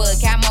Cuba,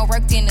 got more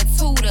work than a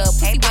tutor.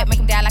 Pussy wet, make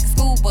him die like a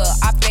scuba.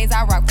 Off days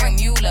I rock from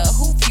Mueller.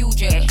 Who viewed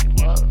ya?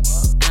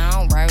 I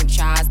don't work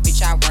jobs,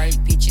 bitch, I work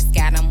bitches.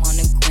 Got them on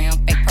the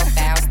ground, fake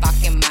profile,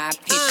 stalking my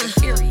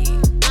picture,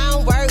 period. I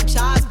don't work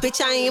jobs,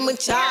 bitch, I am a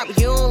job.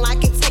 You don't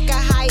like it, take a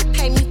hike,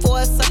 pay me for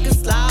a sucker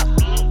slop.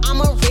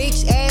 I'm a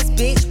rich ass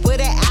bitch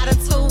with an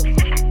attitude.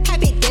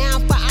 Pipe it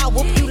down for I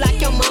whoop you like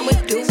your mama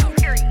do.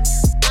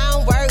 I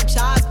don't work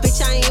jobs,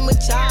 bitch, I am a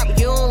job.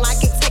 You don't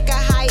like it, take a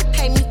hike,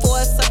 pay me for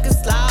a sucker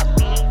slop.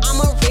 I'm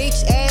a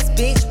rich ass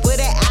bitch with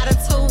an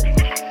attitude.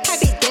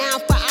 Pipe it down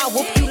for I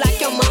whoop you like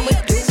your mama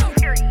do.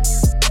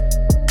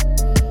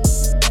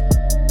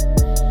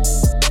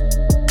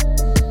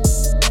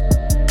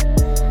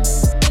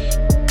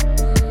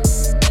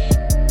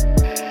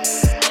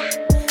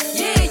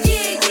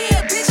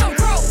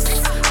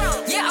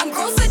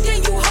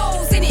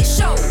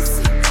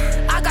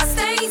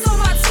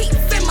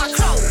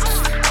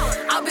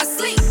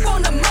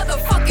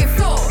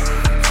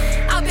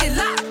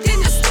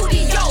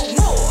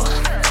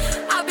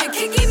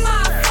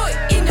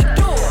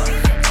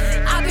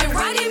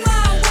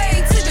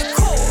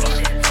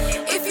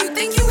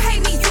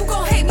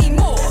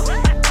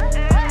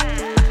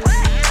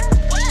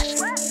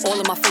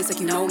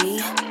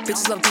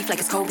 Bitches love beef like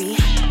it's Kobe.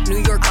 New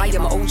York, I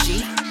am an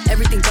OG.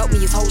 Everything about me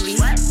is holy.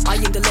 I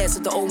am the last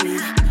of the old me.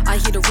 I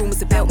hear the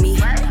rumors about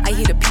me. I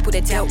hear the people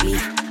that doubt me.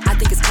 I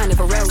think it's kind of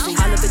arousing.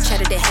 I love the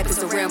chatter that happens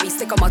around me.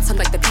 Stick on my tongue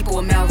like the people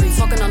in Maori.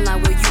 Talking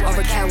online where you are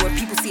a coward.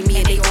 People see me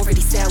and they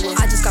already sour.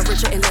 I just got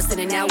richer in less than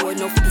an hour.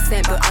 No 50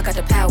 cent, but I got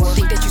the power.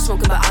 Think that you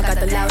smoking, but I got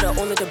the louder.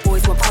 All of the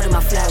boys want part of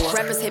my flower.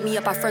 Rappers hit me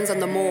up, our friends on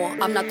the mall.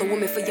 I'm not the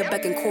woman for your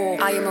beck and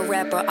call. I am a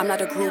rapper, I'm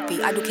not a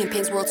groupie. I do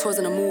campaigns, world tours,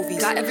 and a movie.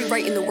 Got every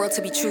right in the world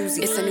to be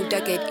choosy. It's a new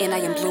decade and I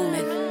am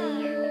blooming.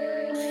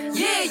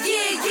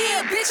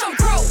 Yeah, bitch, I'm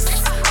gross.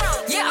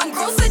 Yeah, Yeah, I'm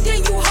grosser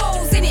than you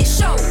hoes, and it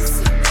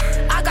shows.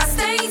 I got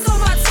stains on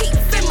my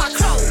teeth and my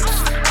clothes.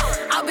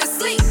 I've been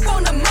asleep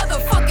on the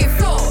motherfucking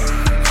floor.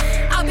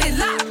 I've been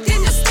locked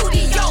in the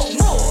studio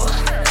more.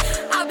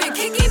 I've been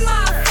kicking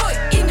my foot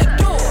in the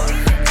door.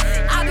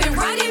 I've been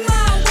riding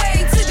my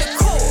way to the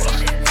core.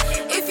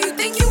 If you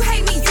think you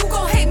hate me, you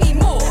gon' hate me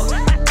more.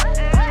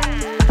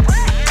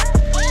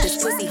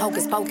 This pussy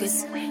hocus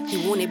pocus.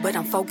 You want it, but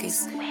I'm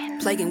focused.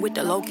 Plaguing with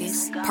the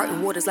locusts,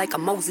 parting waters like a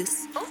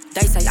Moses.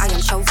 They say I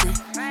am chosen,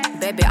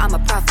 baby, I'm a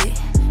prophet.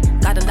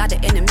 Got a lot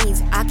of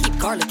enemies, I keep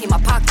garlic in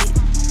my pocket.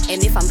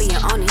 And if I'm being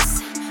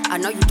honest, I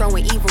know you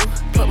throwing evil.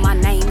 Put my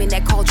name in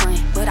that cauldron,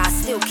 but I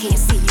still can't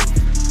see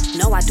you.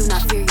 No, I do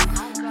not fear you,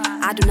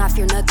 I do not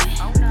fear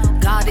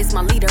nothing. God is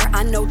my leader,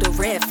 I know the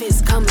red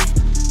fist coming.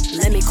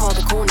 Let me call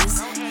the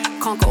corners,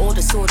 conquer all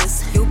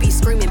disorders. You'll be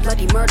screaming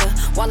bloody murder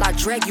while I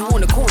drag you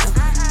on the corner.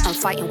 I'm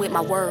fighting with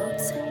my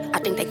words, I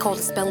think they call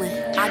it spelling.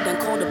 I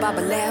done called the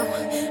Baba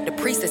loud, the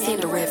priest is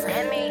in the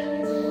reverend.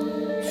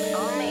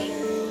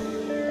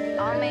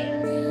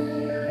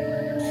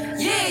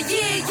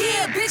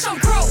 Yeah, bitch, I'm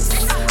gross.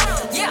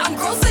 Yeah, I'm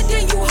grosser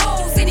than you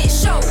hoes, and it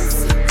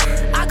shows.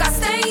 I got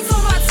stains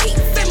on my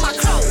teeth and my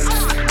clothes.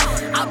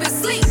 I've been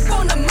asleep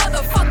on the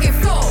motherfucking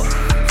floor.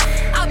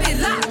 I've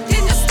been locked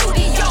in the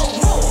studio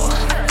more.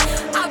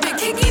 I've been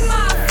kicking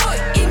my foot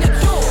in the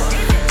door.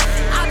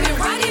 I've been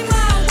riding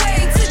my way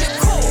to the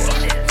core.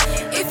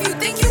 If you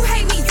think you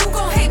hate me, you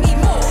gon' hate me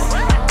more.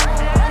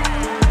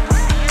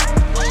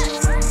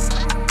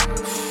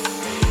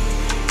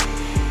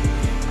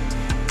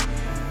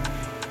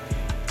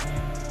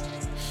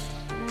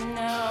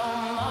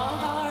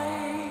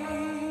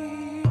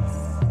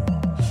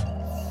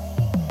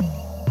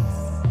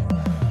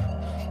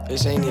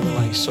 This ain't even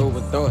like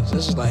sober thoughts.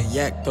 This is like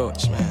yak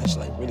thoughts, man. It's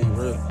like really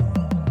real.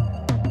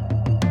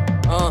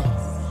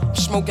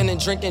 Smoking and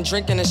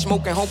drinking and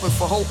smoking, hoping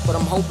for hope, but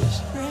I'm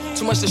hopeless.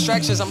 Too much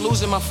distractions, I'm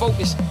losing my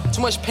focus.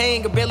 Too much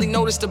pain, can barely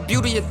notice the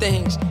beauty of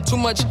things. Too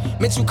much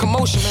mental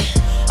commotion, man.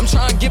 I'm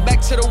trying to get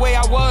back to the way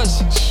I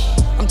was.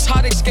 I'm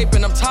tired of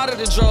escaping, I'm tired of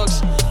the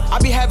drugs. I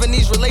be having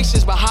these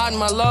relations, but hiding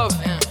my love.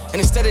 And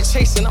instead of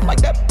chasing, I'm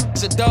like,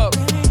 that's a dub.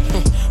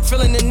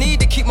 Feeling the need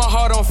to keep my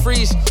heart on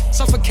freeze.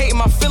 Suffocating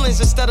my feelings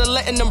instead of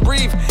letting them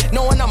breathe.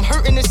 Knowing I'm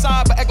hurting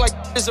inside, but act like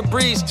it's a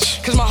breeze.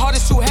 Cause my heart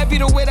is too heavy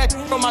to wear that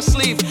on my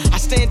sleeve. I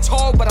stand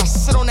tall, but I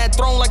sit on that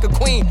throne like a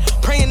queen.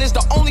 Praying is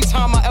the only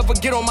time I ever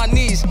get on my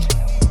knees.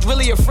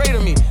 Really afraid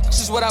of me, this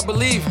is what I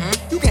believe.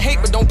 You can hate,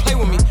 but don't play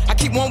with me. I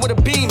keep one with a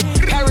beam.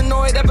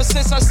 Paranoid ever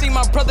since I see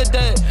my brother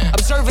dead.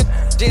 Observant,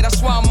 yeah,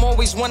 that's why I'm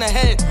always one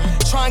ahead.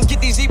 Try and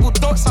get these evil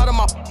thoughts out of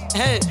my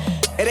head.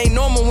 It ain't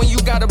normal when you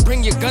gotta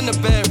bring your gun to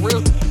bed,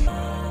 real.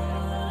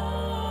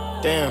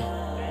 Damn.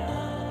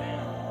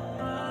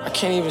 I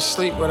can't even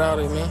sleep without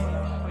it, man.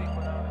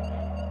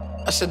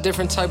 That's a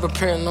different type of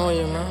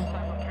paranoia, man.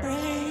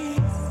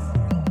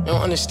 You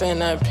don't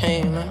understand that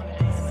pain, man.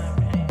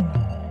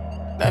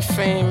 That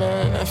fame,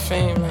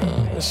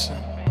 man, listen.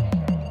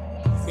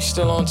 We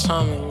still on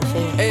timing, you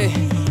feel me? Hey,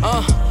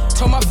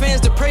 told my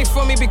fans to pray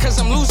for me because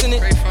I'm losing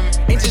it.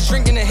 Ain't just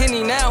drinking a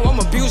Henny now, I'm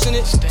abusing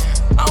it.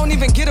 I don't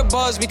even get a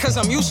buzz because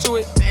I'm used to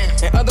it.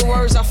 In other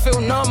words, I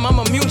feel numb, I'm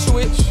immune to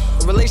it.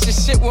 The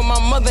relationship with my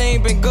mother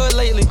ain't been good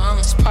lately.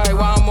 It's probably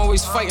why I'm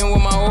always fighting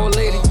with my old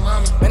lady.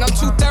 Man, I'm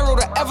too thorough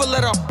to ever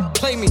let her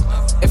play me.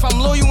 If I'm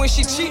loyal when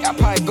she cheat, I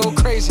probably go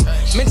crazy.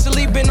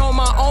 Mentally been on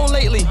my own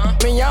lately.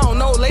 Man, y'all don't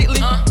know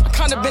lately. I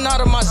kinda been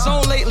out of my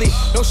zone lately.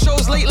 No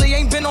shows lately,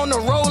 ain't been on the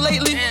road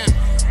lately.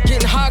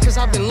 Getting high cause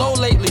I've been low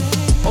lately.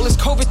 All this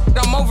COVID,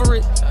 I'm over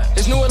it.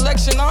 This new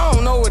election, I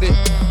don't know with it.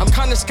 I'm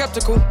kinda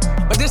skeptical.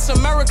 But this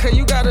America,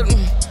 you gotta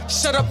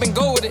shut up and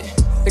go with it.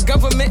 The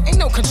government ain't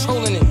no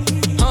controlling it,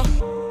 huh?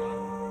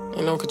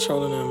 Ain't no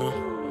controlling it, man.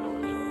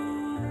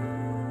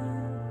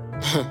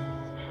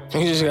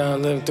 You just gotta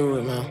live through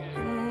it, man.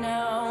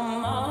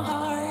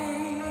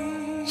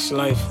 It's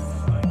life.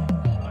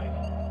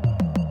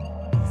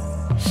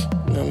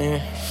 You know what I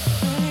mean?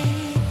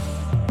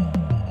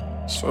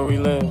 It's where we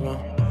live, man.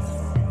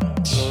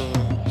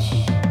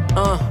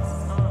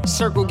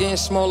 Circle getting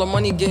smaller,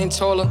 money getting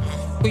taller.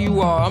 Who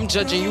you are, I'm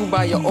judging you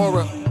by your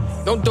aura.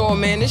 No door,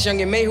 man, this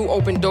youngin' May who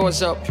opened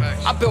doors up.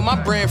 I built my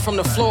brand from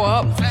the floor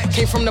up.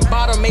 Came from the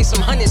bottom, made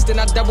some hundreds, then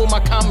I doubled my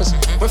commas.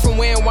 Went from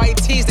wearing white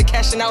tees to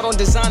cashing out on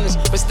designers.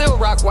 But still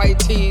rock white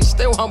tees,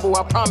 still humble,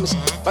 I promise.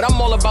 But I'm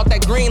all about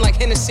that green like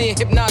Hennessy and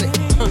Hypnotic.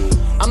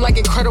 I'm like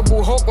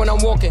Incredible Hulk when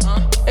I'm walking.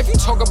 If you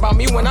talk about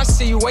me when I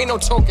see you, ain't no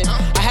talking.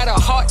 I had a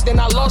heart, then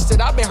I lost it,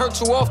 I've been hurt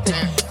too often.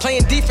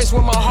 Playing defense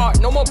with my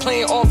heart, no more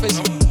playing offense.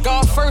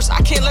 God first,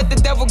 I can't let the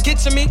devil get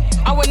to me.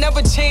 I would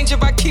never change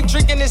if I keep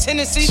drinking this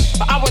Hennessy.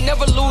 But I would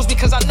never lose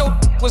because I know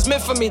was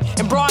meant for me.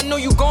 And bro, I know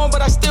you gone, but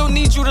I still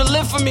need you to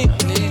live for me.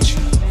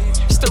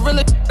 It's the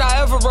realest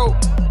I ever wrote.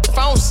 If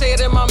I don't say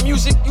it in my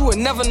music, you would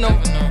never know.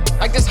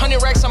 Like this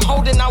 100 racks I'm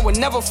holding, I would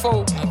never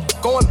fold.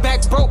 Going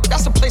back broke,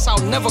 that's a place I'll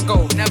never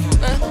go. Never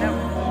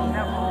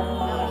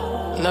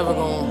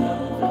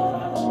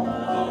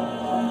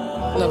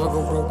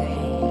go broke.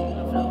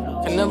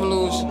 Can never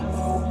lose.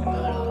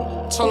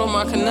 Told him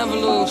I could never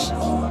lose.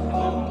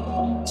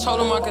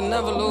 Told him I could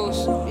never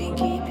lose. Been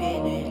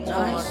keeping it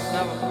nice.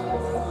 Never.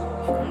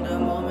 From the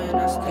moment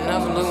I stepped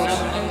Never lose.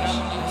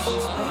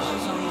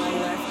 Stars on my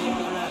life, they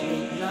go like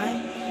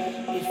midnight.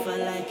 If I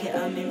like it,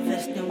 I'm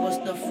investing. What's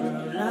the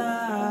thrill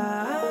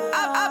like?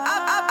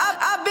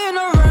 I've been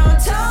around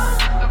town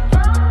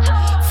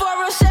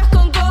for a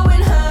second,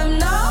 going ham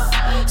now.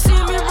 See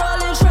me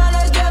rolling, trying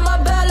to get my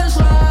balance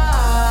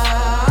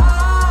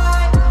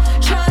right,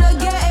 trying to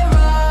get it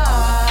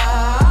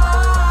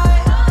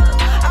right.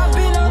 I've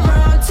been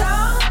around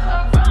town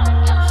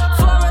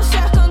for a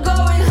second,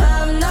 going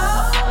ham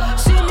now.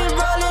 See me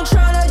rolling,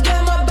 trying to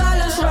get my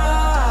balance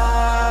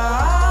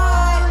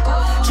right,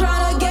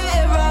 trying to get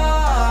it right.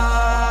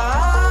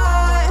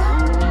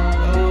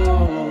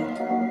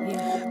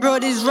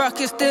 Road is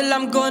rocky, still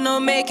I'm gonna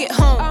make it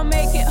home. I'll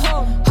make it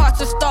home. Hard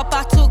to stop,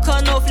 I took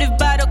an oath, live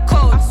by the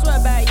code. I swear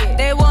by it.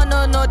 They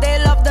wanna know, they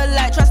love the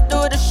light, trust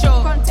do the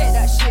show. Can't take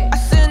that shit. I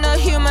seen a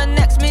human,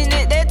 next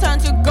minute they turn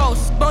to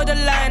ghosts.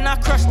 Borderline, I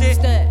crushed it.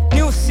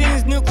 New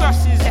sins, new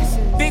crosses.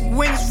 Big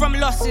wins from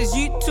losses.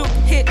 You took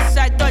hits,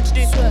 I dodged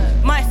it.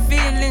 My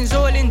feelings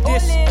all in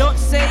this. Don't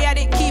say I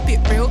didn't keep it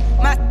real.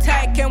 My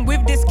tie came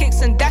with this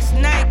kicks, and that's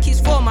Nikes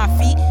for my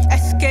feet.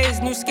 SK's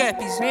new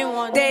Skerpies.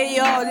 They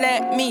all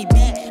let me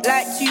be.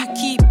 Like to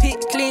keep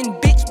it clean,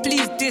 bitch.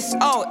 Please, this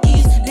all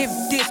ease. Live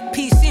this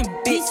piece in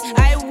bits.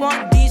 I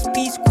want these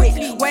peace quick.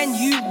 When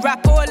you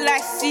rap, all I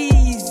see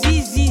is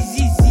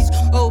zzzzzz.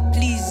 Oh,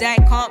 please, I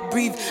can't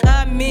breathe.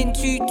 I'm in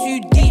too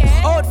deep.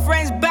 Old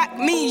friends back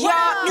me,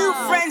 y'all. New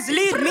friends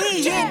leave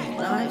me in.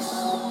 Nice.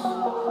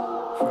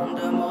 From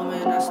the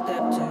moment I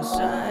stepped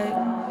inside,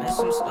 met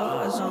some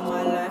stars on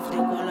my life, they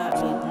go like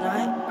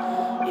midnight.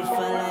 If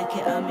I like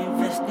it, I'm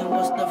investing.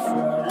 What's the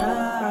thrill like?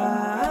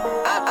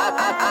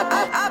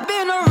 I've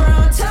been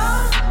around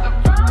town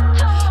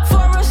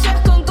for a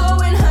second,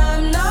 going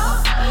ham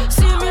now.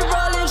 See me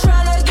rolling,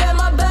 trying to get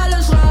my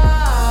balance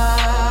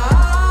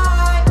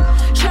right,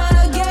 trying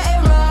to get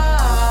it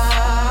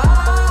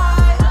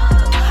right.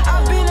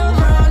 I've been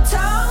around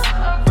town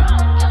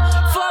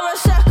for a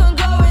second,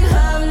 going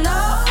ham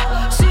now.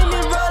 See me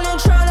rolling,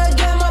 trying to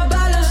get my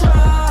balance right,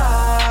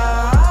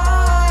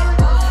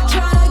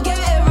 trying to get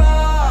it right.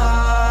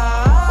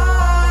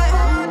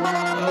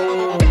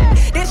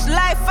 This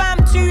life I'm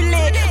too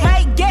lit,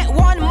 might get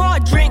one more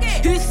drink.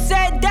 Who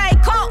said I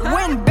can't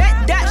win?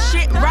 Bet that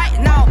shit right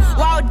now.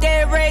 While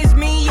they raise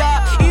me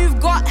up, you've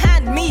got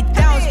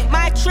hand-me-downs.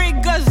 My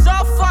triggers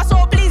are fast,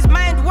 so please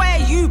mind where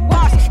you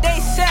pass. They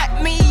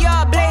set me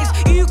ablaze,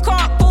 you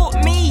can't put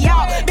me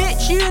out.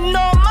 Bitch, you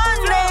know my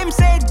name,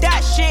 say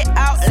that shit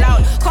out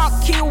loud.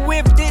 Cocky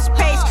with this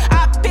pace,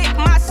 I pick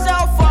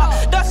myself up,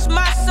 dust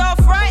myself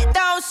right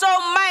down, so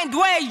mind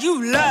where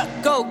you lurk.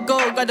 Go,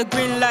 got the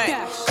green light.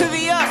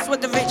 Curious what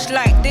the rich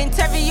like. The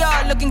interior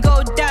looking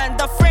go down.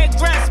 The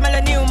fragrance, smell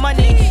of new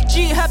money.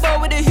 G Herbo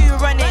with the who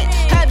running.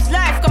 Herb's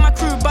life, got my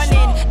crew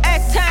bunning.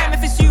 Airtime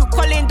if it's you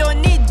calling,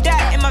 don't need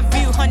that in my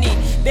view, honey.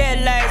 Bare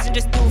lies and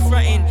just still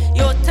fronting.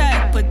 Your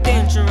type are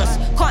dangerous.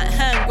 Can't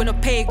hang with no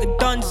pagan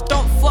dons.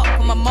 Don't fuck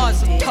with my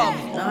Mars of top.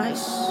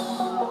 Nice.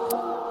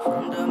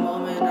 From the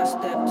moment I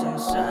stepped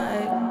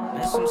inside,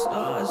 met some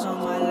stars on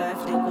my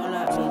life, they go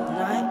like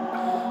midnight.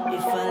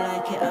 If I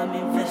like it, I'm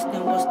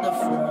investing. What's the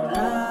thrill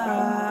like?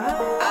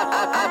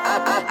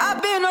 I've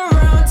been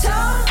around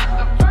town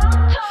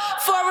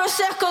for a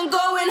second,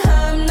 going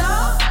ham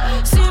now.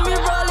 See me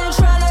rolling,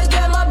 trying to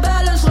get my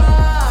balance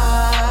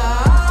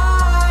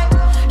right,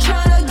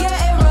 trying to get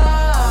it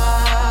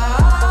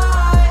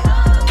right.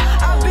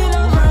 I've been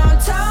around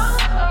town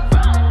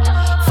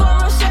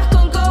for a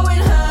second,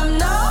 going ham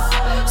now.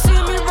 See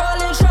me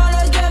rolling,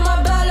 trying to get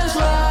my balance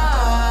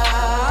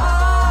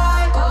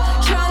right,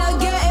 trying to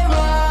get it right.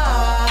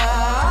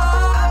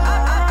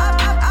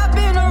 I've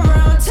been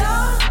around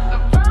town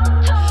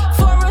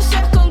for a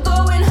second,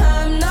 going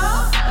ham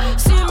now.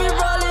 See me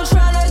rolling,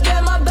 trying to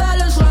get my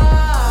balance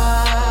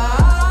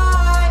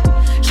right,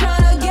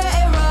 trying to get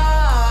it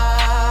right.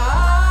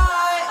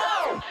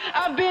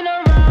 I've been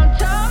around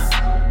town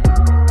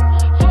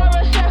for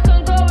a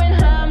second, going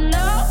ham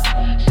now.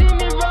 See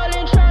me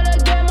rolling, trying to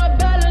get my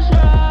balance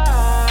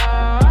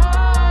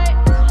right,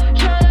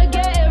 trying to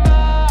get it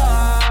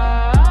right.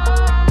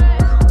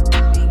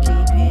 Been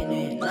keeping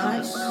it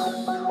nice.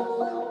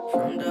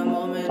 From the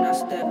moment I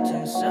stepped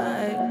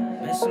inside,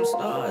 met some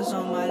stars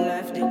on my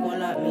life, they go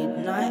like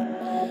midnight.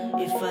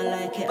 If I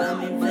like it,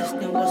 I'm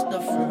investing. What's the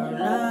thrill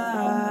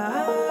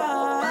like?